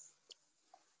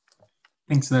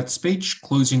 Thanks for that speech.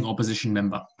 Closing opposition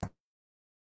member.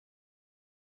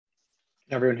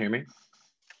 Can everyone hear me?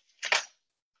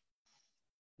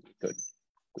 Good.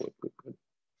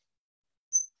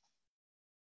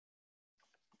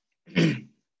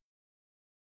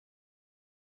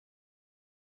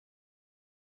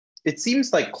 It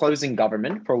seems like closing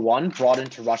government, for one, brought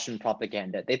into Russian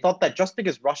propaganda. They thought that just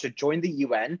because Russia joined the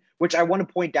UN, which I want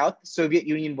to point out, the Soviet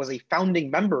Union was a founding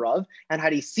member of and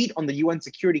had a seat on the UN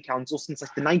Security Council since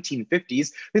like the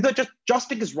 1950s, they thought just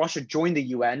because Russia joined the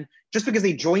UN, just because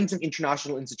they joined some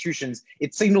international institutions,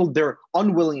 it signaled their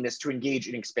unwillingness to engage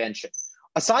in expansion.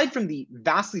 Aside from the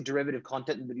vastly derivative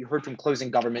content that you heard from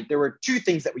closing government, there were two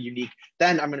things that were unique.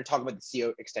 Then I'm going to talk about the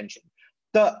CO extension.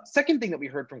 The second thing that we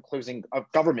heard from closing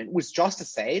of government was just to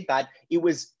say that it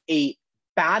was a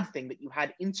bad thing that you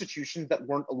had institutions that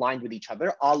weren't aligned with each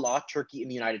other, a la Turkey and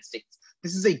the United States.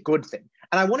 This is a good thing.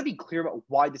 And I want to be clear about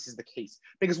why this is the case,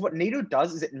 because what NATO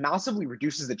does is it massively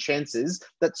reduces the chances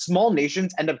that small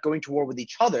nations end up going to war with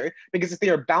each other, because if they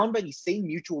are bound by these same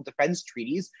mutual defense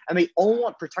treaties and they all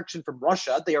want protection from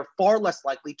Russia, they are far less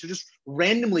likely to just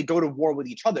randomly go to war with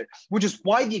each other, which is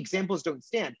why the examples don't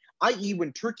stand, i.e.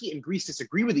 when Turkey and Greece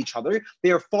disagree with each other,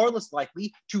 they are far less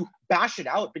likely to bash it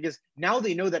out, because now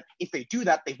they know that if they do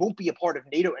that, they won't be a part of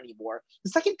NATO anymore. The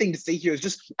second thing to say here is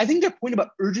just, I think their point about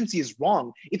urgency is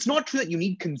wrong. It's not true that you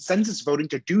need consensus voting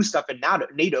to do stuff in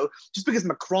NATO. Just because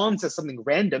Macron says something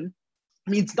random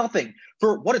means nothing.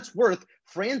 For what it's worth,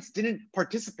 France didn't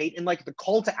participate in like the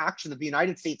call to action that the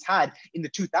United States had in the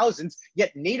 2000s,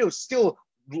 yet NATO still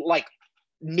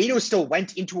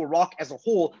went into Iraq as a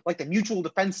whole, like the mutual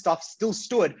defense stuff still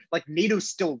stood, like NATO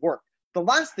still worked. The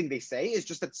last thing they say is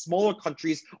just that smaller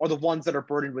countries are the ones that are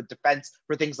burdened with defense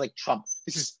for things like Trump.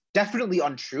 This is definitely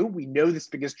untrue. We know this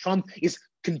because Trump is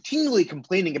continually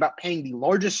complaining about paying the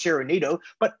largest share in NATO,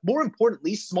 but more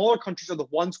importantly, smaller countries are the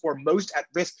ones who are most at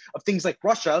risk of things like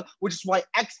Russia, which is why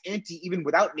ex-ante, even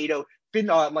without NATO,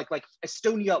 like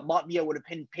Estonia, Latvia would have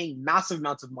been paying massive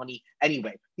amounts of money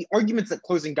anyway. The arguments that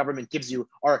closing government gives you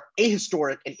are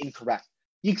ahistoric and incorrect.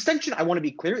 The extension, I want to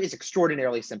be clear, is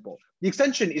extraordinarily simple. The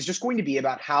extension is just going to be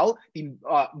about how the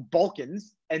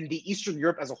Balkans and the Eastern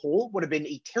Europe as a whole would have been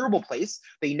a terrible place.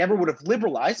 They never would have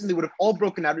liberalized, and they would have all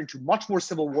broken out into much more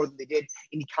civil war than they did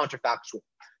in the counterfactual.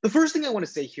 The first thing I want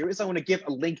to say here is I want to give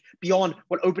a link beyond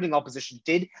what opening opposition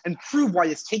did and prove why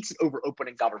this takes it over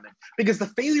opening government. Because the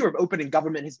failure of opening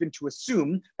government has been to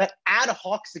assume that ad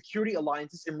hoc security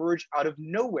alliances emerge out of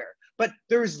nowhere. But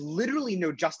there is literally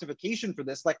no justification for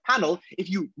this. Like panel, if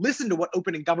you listen to what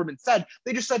opening government said,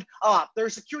 they just said, there are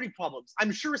security problems.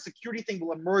 I'm sure a security thing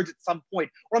will emerge at some point,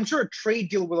 or I'm sure a trade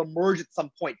deal will emerge at some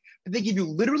point. But they give you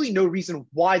literally no reason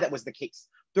why that was the case.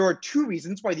 There are two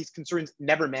reasons why these concerns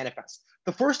never manifest.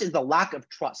 The first is the lack of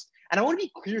trust. And I want to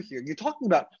be clear here. You're talking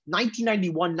about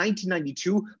 1991,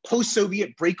 1992,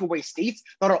 post-Soviet breakaway states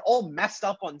that are all messed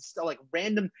up on like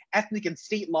random ethnic and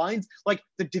state lines. Like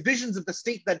the divisions of the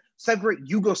state that separate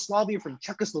Yugoslavia from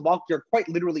Czechoslovakia are quite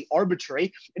literally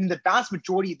arbitrary. And in the vast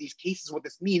majority of these cases, what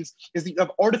this means is that you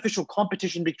have artificial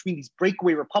competition between these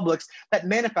breakaway republics that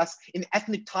manifests in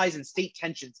ethnic ties and state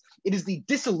tensions. It is the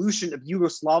dissolution of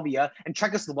Yugoslavia and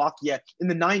Czechoslovakia in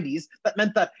the 90s that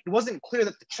meant that it wasn't clear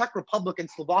that the Czech Republic and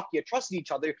Slovakia trusted each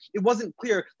other. It wasn't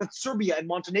clear that Serbia and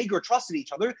Montenegro trusted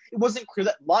each other. It wasn't clear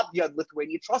that Latvia and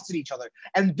Lithuania trusted each other.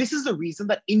 And this is the reason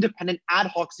that independent ad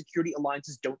hoc security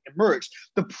alliances don't emerge.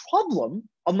 The problem,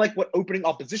 unlike what opening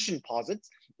opposition posits,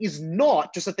 is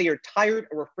not just that they are tired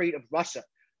or afraid of Russia,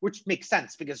 which makes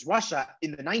sense because Russia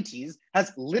in the 90s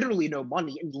has literally no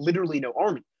money and literally no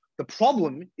army. The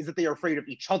problem is that they are afraid of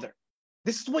each other.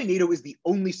 This is why NATO is the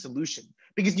only solution,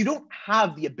 because you don't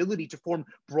have the ability to form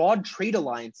broad trade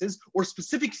alliances or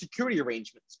specific security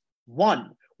arrangements.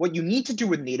 One, what you need to do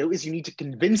with NATO is you need to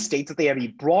convince states that they have a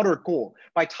broader goal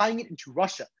by tying it into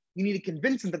Russia. You need to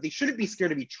convince them that they shouldn't be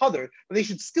scared of each other, but they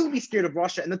should still be scared of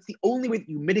Russia. And that's the only way that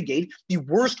you mitigate the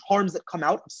worst harms that come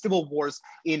out of civil wars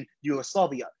in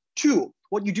Yugoslavia. Two,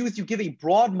 what you do is you give a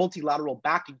broad multilateral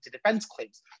backing to defense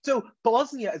claims. So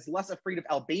Bosnia is less afraid of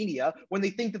Albania when they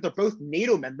think that they're both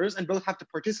NATO members and both have to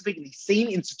participate in the same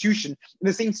institution, in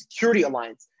the same security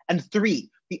alliance. And three,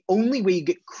 the only way you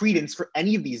get credence for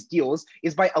any of these deals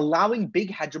is by allowing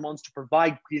big hegemons to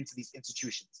provide credence to these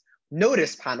institutions.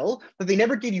 Notice, panel, that they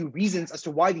never gave you reasons as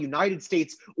to why the United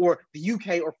States or the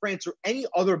UK or France or any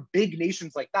other big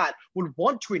nations like that would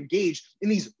want to engage in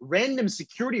these random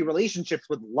security relationships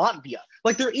with Latvia.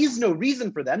 Like, there is no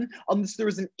reason for them unless there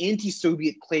is an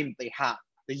anti-Soviet claim that they have.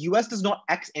 The US does not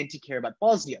ex-ante care about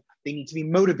Bosnia. They need to be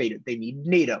motivated. They need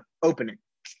NATO. Opening.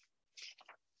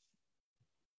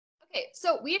 Okay,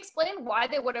 so we explained why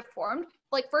they would have formed.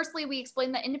 Like, firstly, we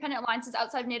explained that independent alliances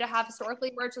outside of NATO have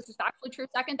historically emerged, which is actually true.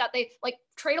 Second, that they, like,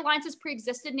 trade alliances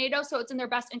pre-existed NATO, so it's in their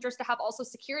best interest to have also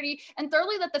security. And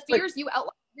thirdly, that the fears you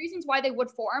outlined, reasons why they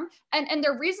would form, and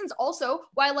their reasons also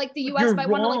why, like, the US might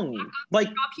want to, like,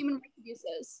 stop human rights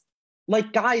abuses.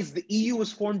 Like, guys, the EU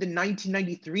was formed in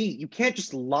 1993. You can't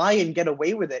just lie and get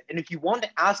away with it. And if you want to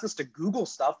ask us to Google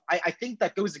stuff, I think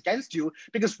that goes against you,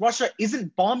 because Russia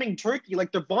isn't bombing Turkey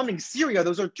like they're bombing Syria.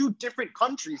 Those are two different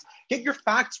countries. Get your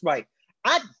facts right.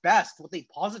 At best, what they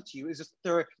posit to you is just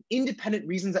there are independent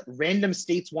reasons that random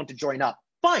states want to join up.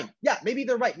 Fine. Yeah, maybe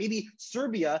they're right. Maybe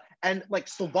Serbia and, like,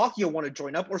 Slovakia want to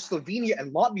join up, or Slovenia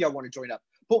and Latvia want to join up.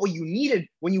 But what you needed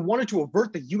when you wanted to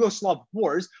avert the Yugoslav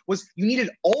wars was you needed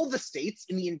all the states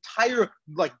in the entire,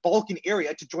 like, Balkan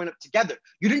area to join up together.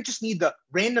 You didn't just need the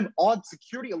random odd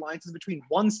security alliances between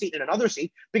one state and another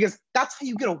state, because that's how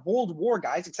you get a world war,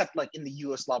 guys, except, like, in the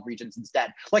Yugoslav regions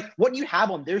instead. Like, what you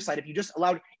have on their side, if you just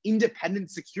allowed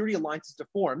independent security alliances to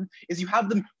form, is you have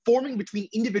them forming between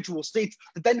individual states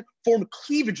that then form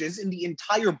cleavages in the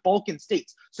entire Balkan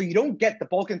states. So you don't get the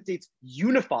Balkan states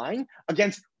unifying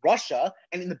against Russia,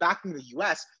 and in the backing of the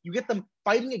US, you get them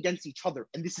fighting against each other.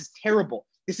 And this is terrible.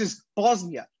 This is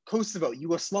Bosnia, Kosovo,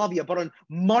 Yugoslavia, but on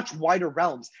much wider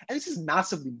realms. And this is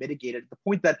massively mitigated at the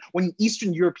point that when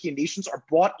Eastern European nations are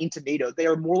brought into NATO, they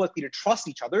are more likely to trust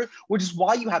each other, which is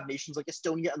why you have nations like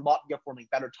Estonia and Latvia forming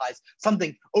better ties,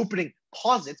 something Opening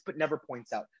posits but never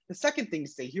points out. The second thing to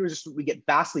say here is just that we get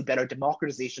vastly better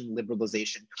democratization and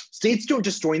liberalization. States don't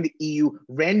just join the EU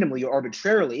randomly or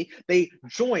arbitrarily. They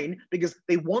join because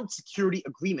they want security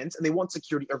agreements and they want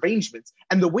security arrangements.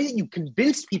 And the way that you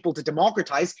convinced people to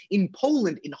democratize in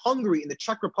Poland, in Hungary, in the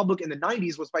Czech Republic in the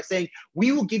 90s was by saying,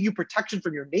 we will give you protection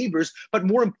from your neighbors, but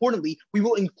more importantly, we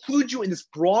will include you in this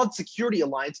broad security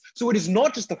alliance. So it is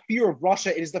not just the fear of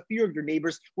Russia, it is the fear of your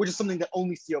neighbors, which is something that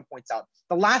only CO points out.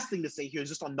 The last thing to say here is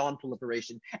just on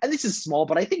non-proliferation. And this is small,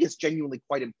 but I think it's genuinely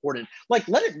quite important. Like,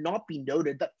 let it not be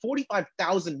noted that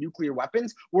 45,000 nuclear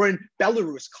weapons were in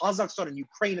Belarus, Kazakhstan, and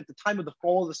Ukraine at the time of the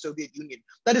fall of the Soviet Union.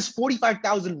 That is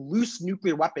 45,000 loose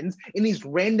nuclear weapons in these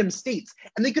random states.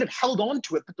 And they could have held on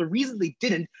to it, but the reason they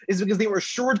didn't is because they were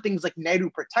assured things like NATO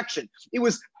protection. It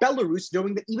was Belarus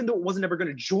knowing that even though it wasn't ever going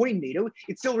to join NATO,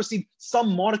 it still received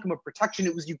some modicum of protection.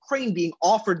 It was Ukraine being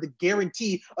offered the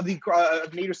guarantee of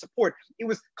NATO support. It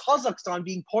was Kazakhstan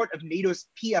being part of NATO's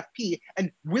PFP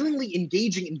and willingly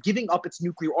engaging in giving up its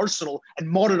nuclear arsenal and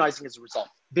modernizing as a result.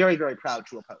 Very, very proud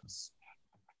to oppose.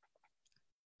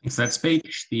 Thanks for that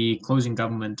speech. The closing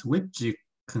government whip to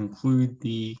conclude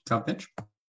the gov bench.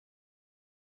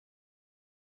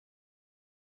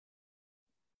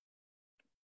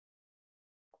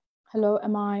 Hello,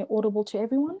 am I audible to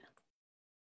everyone?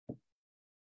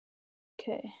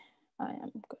 Okay, I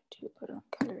am going to put it on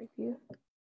gallery view.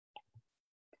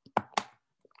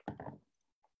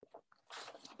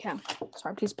 Okay,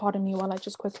 sorry, please pardon me while I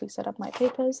just quickly set up my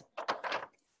papers.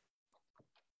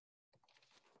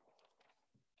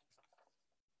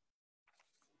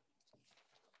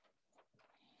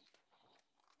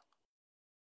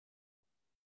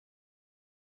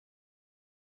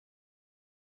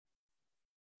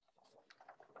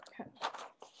 Okay.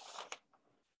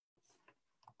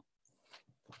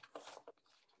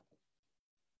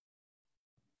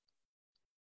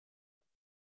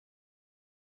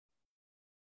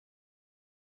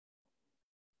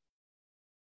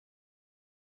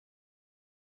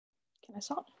 Can I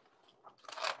start?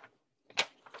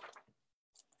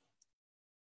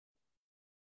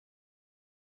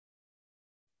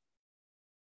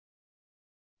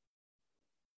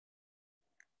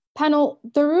 Panel,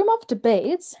 the room of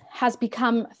debates has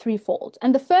become threefold.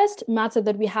 And the first matter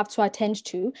that we have to attend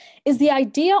to is the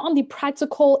idea on the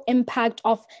practical impact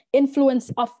of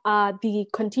influence of the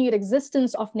continued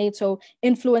existence of NATO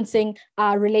influencing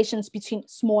relations between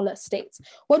smaller states.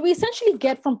 What we essentially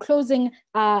get from closing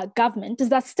government is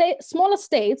that smaller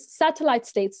states, satellite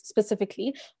states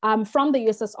specifically, from the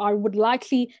USSR would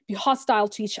likely be hostile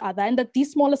to each other, and that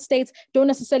these smaller states don't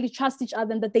necessarily trust each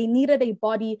other, and that they needed a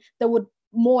body that would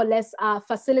more or less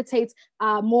facilitate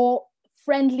more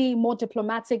friendly, more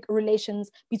diplomatic relations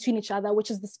between each other,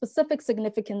 which is the specific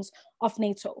significance of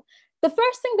NATO. The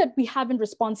first thing that we have in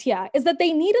response here is that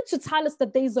they needed to tell us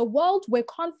that there is a world where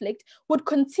conflict would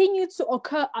continue to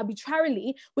occur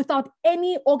arbitrarily without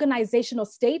any organization or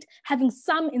state having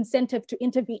some incentive to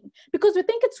intervene. Because we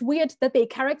think it's weird that they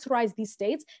characterize these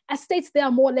states as states that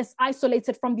are more or less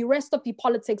isolated from the rest of the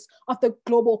politics of the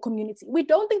global community. We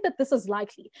don't think that this is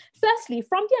likely. Firstly,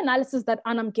 from the analysis that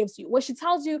Anam gives you, where she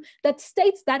tells you that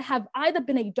states that have either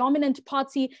been a dominant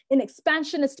party in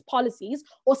expansionist policies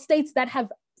or states that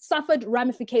have suffered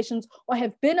ramifications or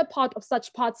have been a part of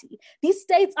such party. These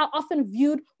states are often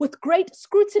viewed with great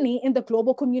scrutiny in the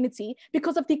global community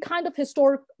because of the kind of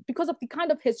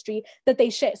history that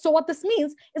they share. So what this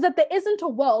means is that there isn't a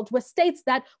world where states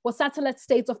that were satellite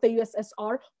states of the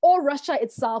USSR or Russia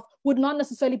itself would not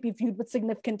necessarily be viewed with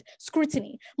significant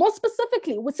scrutiny. More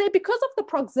specifically, we say because of the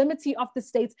proximity of the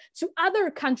states to other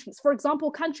countries, for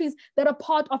example, countries that are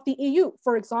part of the EU,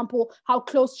 for example, how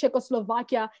close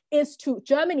Czechoslovakia is to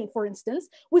Germany, for instance,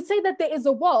 we say that there is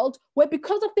a world where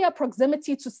because of their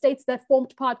proximity to states that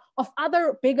formed part of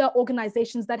other bigger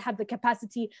organizations that have the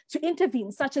capacity to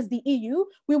intervene, such as the EU,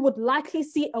 we would likely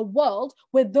see a world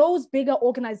where those bigger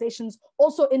organizations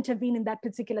also intervene in that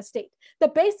particular state. The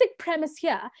basic premise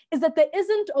here is that there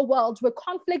isn't a world where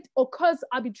conflict occurs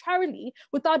arbitrarily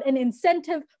without an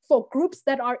incentive for groups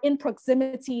that are in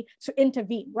proximity to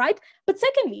intervene, right? But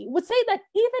secondly, we say that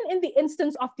even in the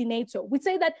instance of the NATO, we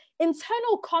say that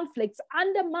internal conflicts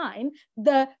undermine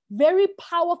the very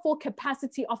powerful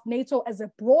capacity of NATO as a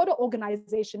broader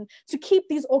organization to keep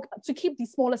these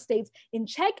smaller states in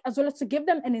check, as well as to give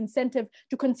them an incentive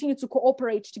to continue to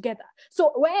cooperate together.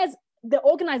 So whereas the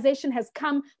organization has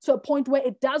come to a point where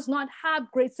it does not have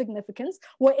great significance,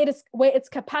 where its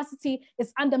capacity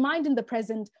is undermined in the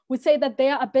present, we say that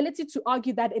their ability to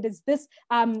argue that it is this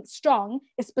strong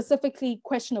is specifically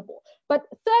questionable. But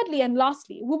thirdly and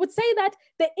lastly, we would say that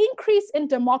the increase in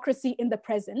democracy in the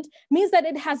present means that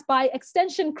it has by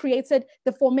extension created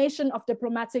the formation of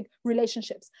diplomatic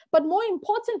relationships. But more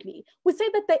importantly, we say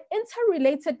that the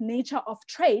interrelated nature of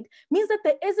trade means that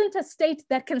there isn't a state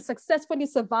that can successfully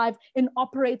survive in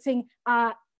operating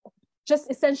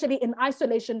just essentially in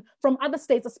isolation from other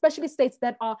states, especially states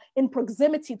that are in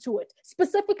proximity to it,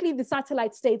 specifically the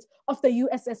satellite states of the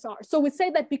USSR. So we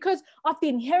say that because of the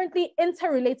inherently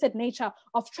interrelated nature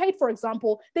of trade, for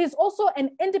example, there's also an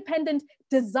independent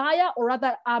desire or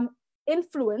rather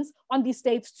influence on these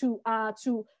states to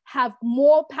have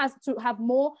more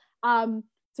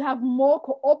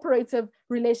cooperative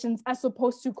relations as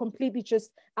opposed to completely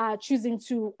just choosing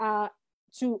to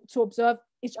observe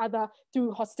each other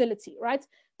through hostility, right?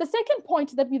 The second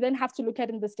point that we then have to look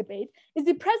at in this debate is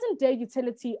the present day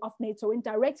utility of NATO in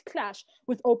direct clash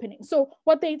with opening. So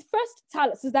what they first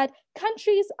tell us is that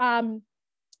countries won't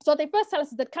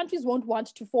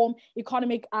want to form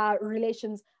economic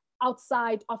relations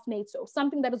outside of NATO,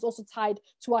 something that is also tied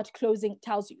to what closing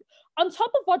tells you. On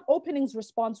top of what opening's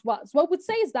response was, what we would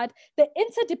say is that the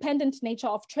interdependent nature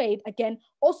of trade, again,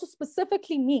 also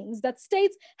specifically means that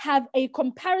states have a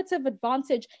comparative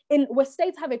advantage in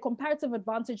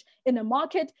a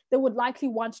market. They would likely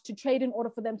want to trade in order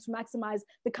for them to maximize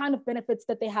the kind of benefits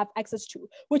that they have access to,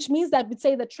 which means that we'd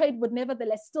say that trade would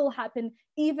nevertheless still happen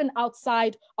even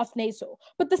outside of NATO.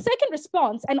 But the second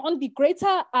response, and on the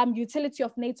greater utility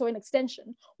of NATO in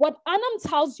extension, what Anam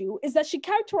tells you is that she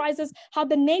characterizes how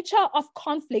the nature of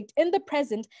conflict in the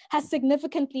present has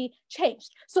significantly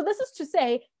changed. So this is to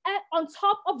say, on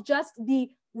top of just the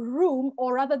room,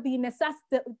 or rather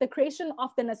the creation of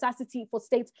the necessity for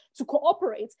states to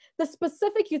cooperate, the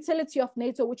specific utility of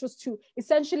NATO, which was to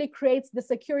essentially create the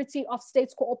security of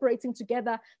states cooperating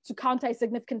together to counter a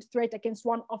significant threat against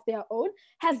one of their own,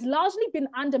 has largely been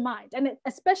undermined, and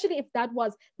especially if that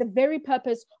was the very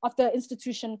purpose of the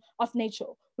institution of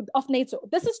NATO.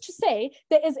 This is to say,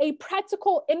 there is a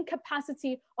practical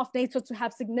incapacity of NATO to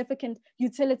have significant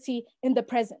utility in the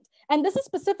present. And this is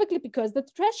specifically because the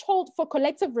threshold for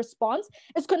collective response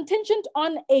is contingent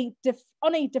on a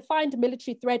defined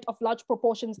military threat of large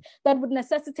proportions that would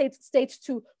necessitate states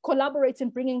to collaborate in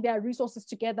bringing their resources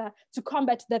together to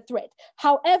combat the threat.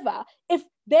 However, if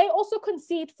they also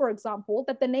concede, for example,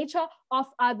 that the nature of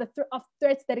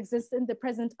threats that exist in the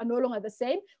present are no longer the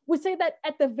same, we say that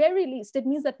at the very least, it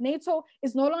means that NATO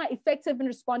is no longer effective in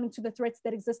responding to the threats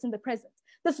that exist in the present.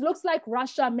 This looks like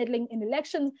Russia meddling in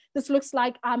elections. This looks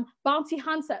like bounty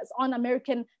hunters on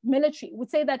American military. We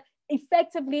say that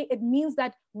effectively, it means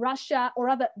that Russia, or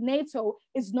rather NATO,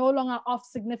 is no longer of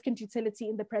significant utility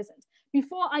in the present.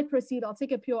 Before I proceed, I'll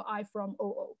take a pure eye from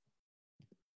OO.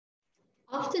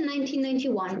 After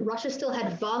 1991, Russia still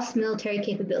had vast military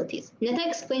capabilities. Neta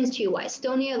explains to you why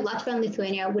Estonia, Latvia, and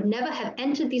Lithuania would never have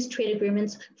entered these trade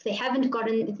agreements if they haven't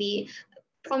gotten the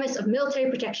promise of military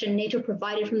protection NATO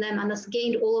provided from them and thus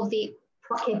gained all of the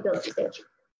capabilities they achieved.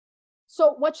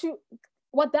 So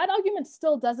what that argument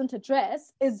still doesn't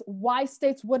address is why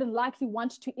states wouldn't likely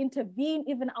want to intervene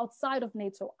even outside of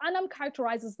NATO. Anam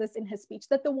characterizes this in his speech,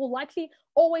 that there will likely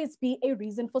always be a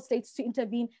reason for states to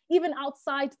intervene even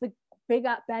outside the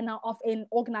bigger banner of an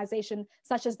organization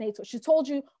such as NATO. She told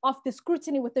you of the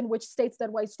scrutiny within which states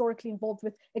that were historically involved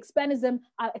with expansionism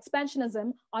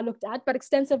are looked at, but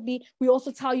extensively, we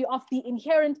also tell you of the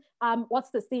inherent,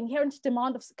 the inherent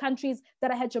demand of countries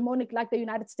that are hegemonic like the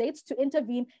United States to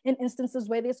intervene in instances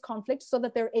where there's conflict so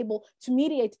that they're able to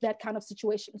mediate that kind of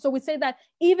situation. So we say that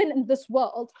even in this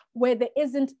world where there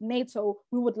isn't NATO,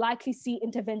 we would likely see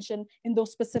intervention in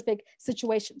those specific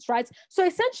situations, right? So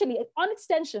essentially, on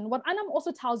extension, what Anam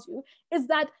also tells you is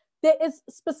that there is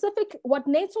what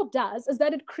NATO does is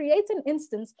that it creates an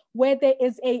instance where there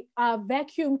is a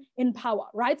vacuum in power,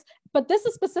 right? But this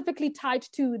is specifically tied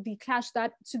to the clash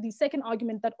to the second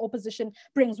argument that opposition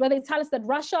brings, where they tell us that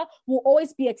Russia will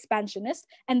always be expansionist,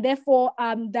 and therefore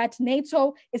that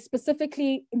NATO is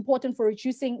specifically important for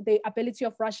reducing the ability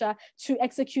of Russia to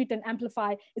execute and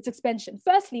amplify its expansion.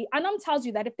 Firstly, Anam tells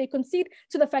you that if they concede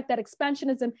to the fact that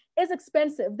expansionism is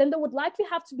expensive, then there would likely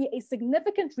have to be a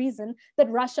significant reason that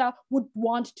Russia would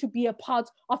want to be a part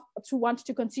of, to want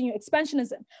to continue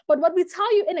expansionism. But what we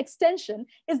tell you in extension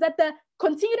is that the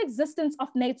continued existence of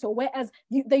NATO, whereas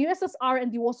the USSR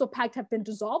and the Warsaw Pact have been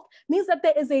dissolved, means that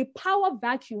there is a power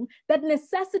vacuum that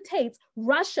necessitates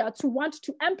Russia to want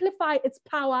to amplify its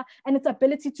power and its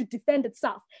ability to defend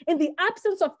itself. In the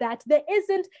absence of that, there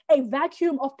isn't a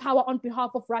vacuum of power on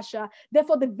behalf of Russia.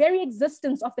 Therefore, the very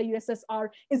existence of the USSR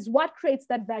is what creates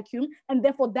that vacuum, and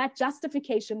therefore that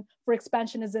justification for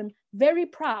expansionism, very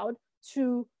proud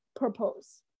to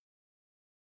propose.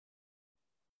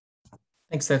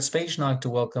 Thanks for that speech. And I'd like to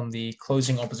welcome the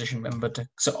closing opposition whip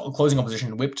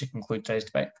to conclude today's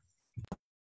debate.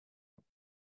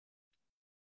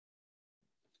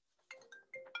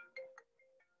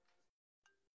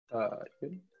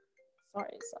 Good. Sorry.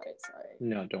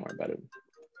 No, don't worry about it.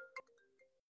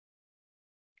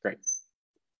 Great.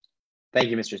 Thank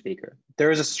you, Mr. Speaker.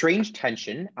 There is a strange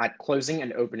tension at closing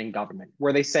and opening government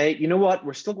where they say, you know what,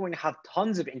 we're still going to have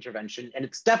tons of intervention and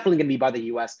it's definitely going to be by the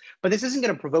US, but this isn't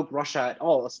going to provoke Russia at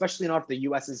all, especially not if the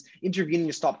US is intervening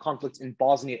to stop conflicts in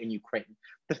Bosnia and Ukraine.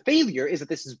 The failure is that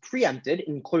this is preempted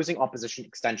in closing opposition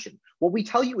extension. What we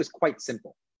tell you is quite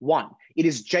simple. One, it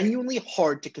is genuinely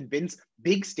hard to convince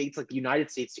big states like the United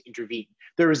States to intervene.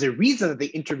 There is a reason that they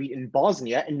intervened in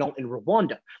Bosnia and not in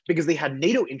Rwanda, because they had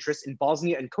NATO interests in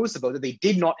Bosnia and Kosovo that they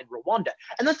did not in Rwanda.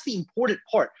 And that's the important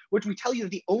part, which we tell you that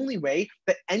the only way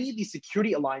that any of these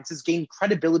security alliances gain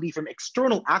credibility from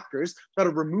external actors that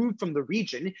are removed from the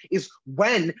region is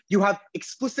when you have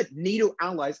explicit NATO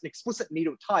allies and explicit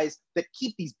NATO ties that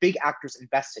keep these big actors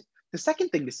invested. The second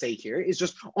thing to say here is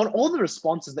just on all the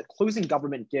responses that closing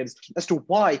government gives as to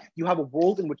why you have a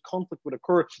world in which conflict would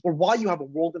occur, or why you have a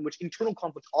world in which internal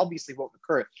conflict obviously won't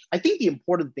occur. I think the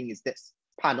important thing is this.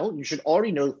 Panel, you should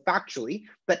already know factually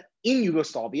that in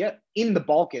Yugoslavia, in the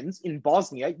Balkans, in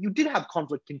Bosnia, you did have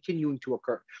conflict continuing to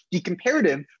occur. The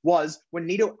comparative was when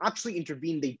NATO actually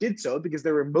intervened, they did so because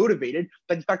they were motivated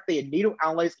by the fact they had NATO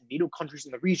allies and NATO countries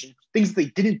in the region, things they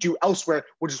didn't do elsewhere,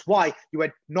 which is why you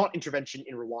had not intervention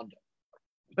in Rwanda.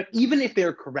 But even if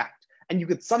they're correct, and you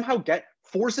could somehow get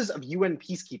forces of UN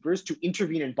peacekeepers to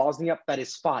intervene in Bosnia, that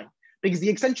is fine, because the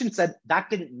extension said that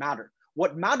didn't matter.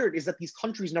 What mattered is that these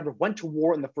countries never went to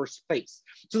war in the first place.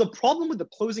 So the problem with the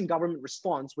closing government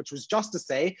response, which was just to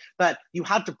say that you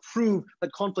had to prove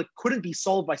that conflict couldn't be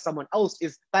solved by someone else,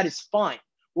 is that is fine.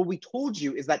 What we told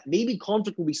you is that maybe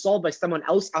conflict will be solved by someone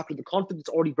else after the conflict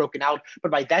is already broken out, but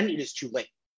by then it is too late.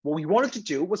 What we wanted to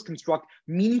do was construct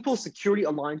meaningful security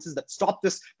alliances that stop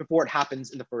this before it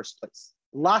happens in the first place.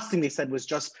 The last thing they said was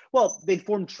just, well, they'd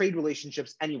form trade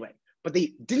relationships anyway. But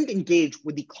they didn't engage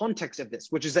with the context of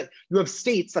this, which is that you have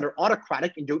states that are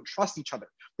autocratic and don't trust each other.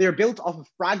 They are built off of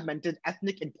fragmented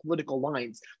ethnic and political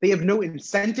lines. They have no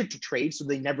incentive to trade, so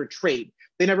they never trade.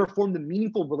 They never form the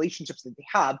meaningful relationships that they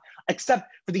have, except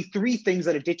for the three things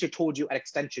that Aditya told you at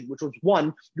extension, which was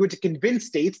one, you had to convince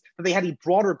states that they had a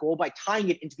broader goal by tying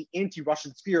it into the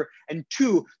anti-Russian sphere, and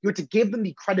two, you had to give them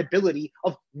the credibility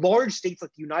of large states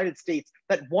like the United States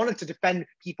that wanted to defend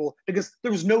people because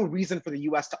there was no reason for the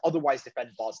US to otherwise defend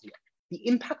Bosnia. The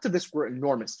impact of this were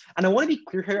enormous. And I want to be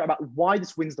clear here about why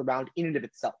this wins the round in and of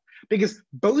itself. because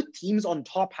both teams on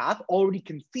top half already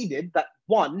conceded that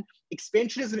one,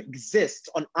 expansionism exists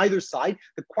on either side.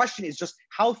 The question is just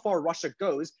how far Russia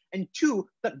goes. And two,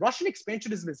 that Russian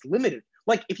expansionism is limited.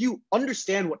 Like, if you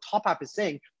understand what top half is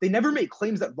saying, they never make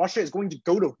claims that Russia is going to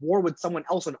go to war with someone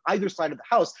else on either side of the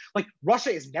house. Like,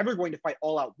 Russia is never going to fight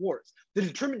all-out wars. The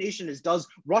determination is, does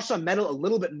Russia meddle a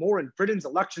little bit more in Britain's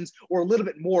elections or a little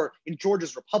bit more in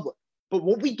Georgia's republic? But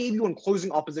what we gave you in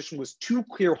closing opposition was two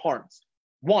clear harms.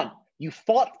 One, you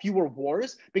fought fewer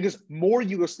wars because more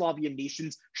Yugoslavian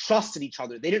nations trusted each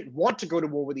other. They didn't want to go to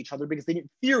war with each other because they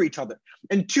didn't fear each other.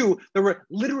 And two, there were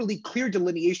literally clear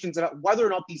delineations about whether or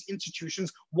not these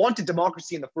institutions wanted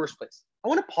democracy in the first place. I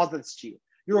want to posit this to you.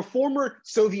 You're a former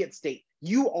Soviet state.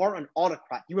 You are an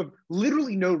autocrat. You have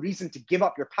literally no reason to give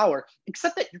up your power,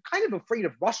 except that you're kind of afraid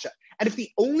of Russia. And if the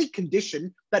only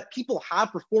condition that people have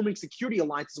for forming security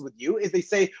alliances with you is they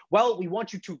say, well, we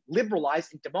want you to liberalize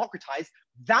and democratize,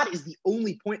 that is the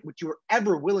only point which you are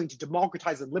ever willing to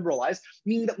democratize and liberalize,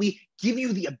 meaning that we give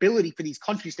you the ability for these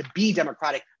countries to be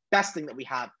democratic. Best thing that we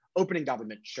have, opening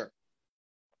government, sure.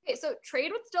 Okay, so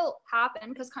trade would still happen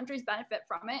because countries benefit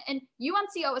from it. And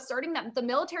UNCO asserting that the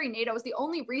military NATO is the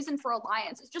only reason for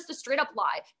alliance is just a straight up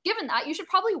lie. Given that, you should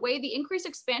probably weigh the increased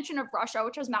expansion of Russia,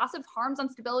 which has massive harms on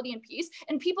stability and peace,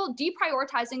 and people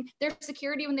deprioritizing their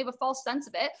security when they have a false sense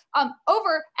of it,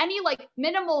 over any like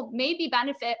minimal maybe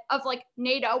benefit of like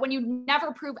NATO when you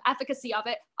never prove efficacy of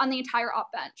it on the entire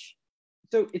op bench.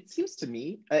 So it seems to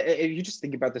me, if you just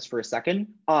think about this for a second,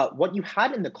 what you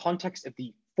had in the context of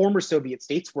the former Soviet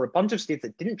states were a bunch of states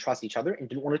that didn't trust each other and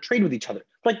didn't want to trade with each other.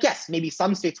 Like, yes, maybe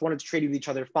some states wanted to trade with each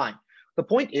other, fine. The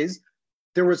point is,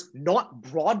 there was not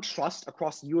broad trust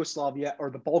across Yugoslavia or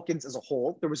the Balkans as a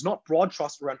whole. There was not broad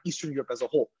trust around Eastern Europe as a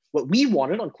whole. What we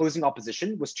wanted on closing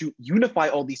opposition was to unify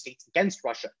all these states against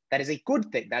Russia. That is a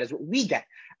good thing. That is what we get.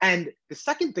 And the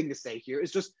second thing to say here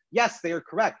is just, yes, they are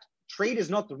correct. Trade is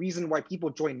not the reason why people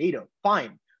join NATO,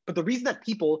 fine. But the reason that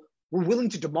people were willing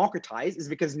to democratize is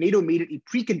because NATO made it a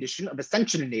precondition of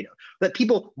ascension in NATO, that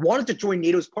people wanted to join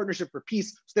NATO's partnership for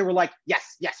peace. So they were like,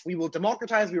 yes, we will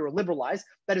democratize, we will liberalize.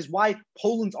 That is why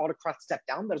Poland's autocrats stepped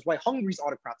down. That is why Hungary's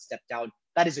autocrats stepped down.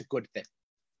 That is a good thing.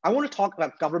 I want to talk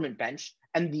about government bench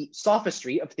and the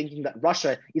sophistry of thinking that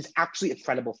Russia is actually a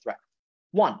credible threat.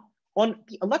 One, on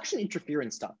the election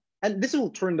interference stuff, and this will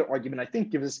turn the argument, I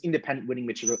think, gives us independent winning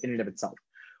material in and of itself.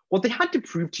 What they had to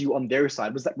prove to you on their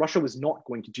side was that Russia was not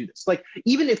going to do this. Like,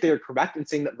 even if they are correct in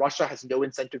saying that Russia has no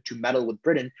incentive to meddle with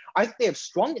Britain, I think they have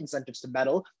strong incentives to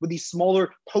meddle with these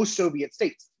smaller post-Soviet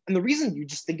states. And the reason you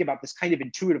just think about this kind of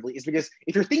intuitively is because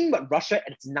if you're thinking about Russia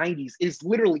at its 90s, it is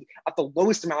literally at the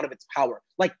lowest amount of its power.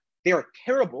 Like, they are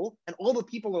terrible, and all the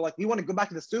people are like, we want to go back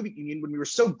to the Soviet Union when we were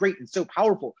so great and so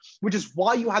powerful, which is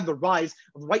why you had the rise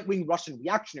of right-wing Russian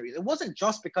reactionaries. It wasn't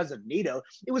just because of NATO,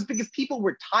 it was because people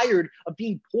were tired of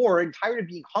being poor and tired of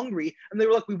being hungry, and they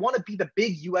were like, we want to be the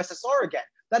big USSR again.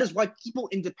 That is why people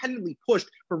independently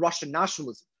pushed for Russian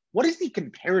nationalism. What is the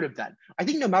comparative then? I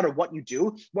think no matter what you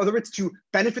do, whether it's to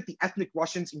benefit the ethnic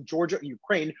Russians in Georgia or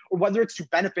Ukraine, or whether it's to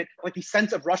benefit like the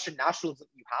sense of Russian nationalism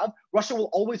that you have, Russia will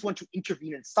always want to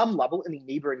intervene in some level in the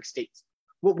neighboring states.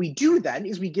 What we do then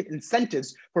is we give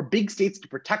incentives for big states to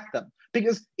protect them,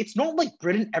 because it's not like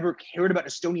Britain ever cared about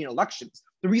Estonian elections.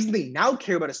 The reason they now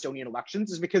care about Estonian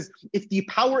elections is because if the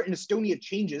power in Estonia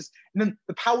changes, then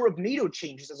the power of NATO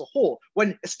changes as a whole.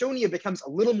 When Estonia becomes a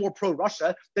little more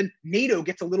pro-Russia, then NATO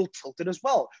gets a little tilted as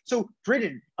well. So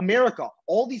Britain, America,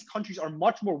 all these countries are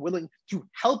much more willing to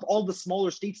help all the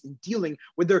smaller states in dealing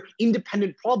with their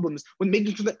independent problems, when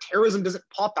making sure that terrorism doesn't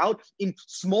pop out in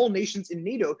small nations in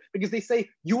NATO, because they say,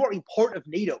 you are a part of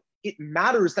NATO. It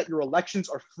matters that your elections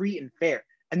are free and fair.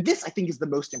 And this, I think, is the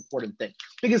most important thing,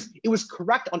 because it was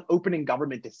correct on opening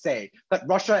government to say that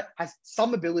Russia has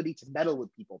some ability to meddle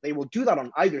with people. They will do that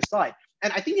on either side.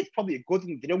 And I think it's probably a good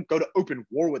thing they don't go to open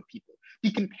war with people.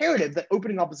 The comparative that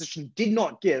opening opposition did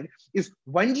not give is,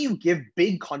 when do you give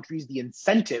big countries the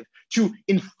incentive to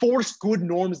enforce good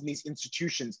norms in these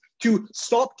institutions, to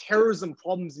stop terrorism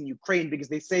problems in Ukraine, because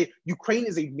they say Ukraine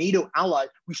is a NATO ally,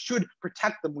 we should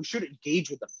protect them, we should engage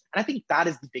with them. And I think that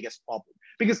is the biggest problem,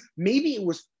 because maybe it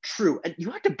was true, and you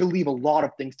had to believe a lot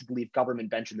of things to believe government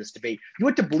bench in this debate. You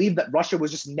had to believe that Russia was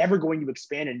just never going to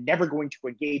expand and never going to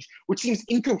engage, which seems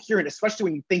incoherent, especially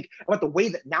when you think about the way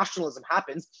that nationalism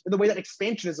happens and the way that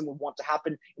expansionism would want to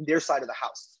happen in their side of the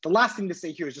house. The last thing to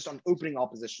say here is just on opening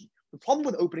opposition. The problem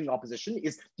with opening opposition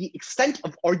is the extent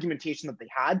of argumentation that they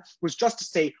had was just to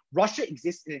say Russia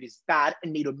exists and it is bad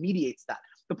and NATO mediates that.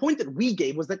 The point that we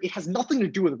gave was that it has nothing to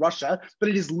do with Russia, but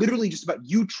it is literally just about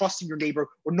you trusting your neighbor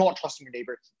or not trusting your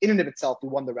neighbor. In and of itself, we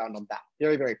won the round on that.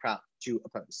 Very, very proud to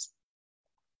oppose.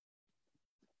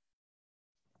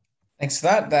 Thanks for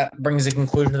that. That brings a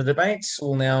conclusion to the debate.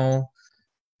 We'll now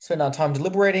spend our time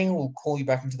deliberating. We'll call you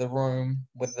back into the room,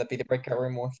 whether that be the breakout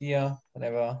room or here,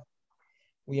 whenever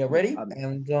we are ready.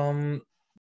 And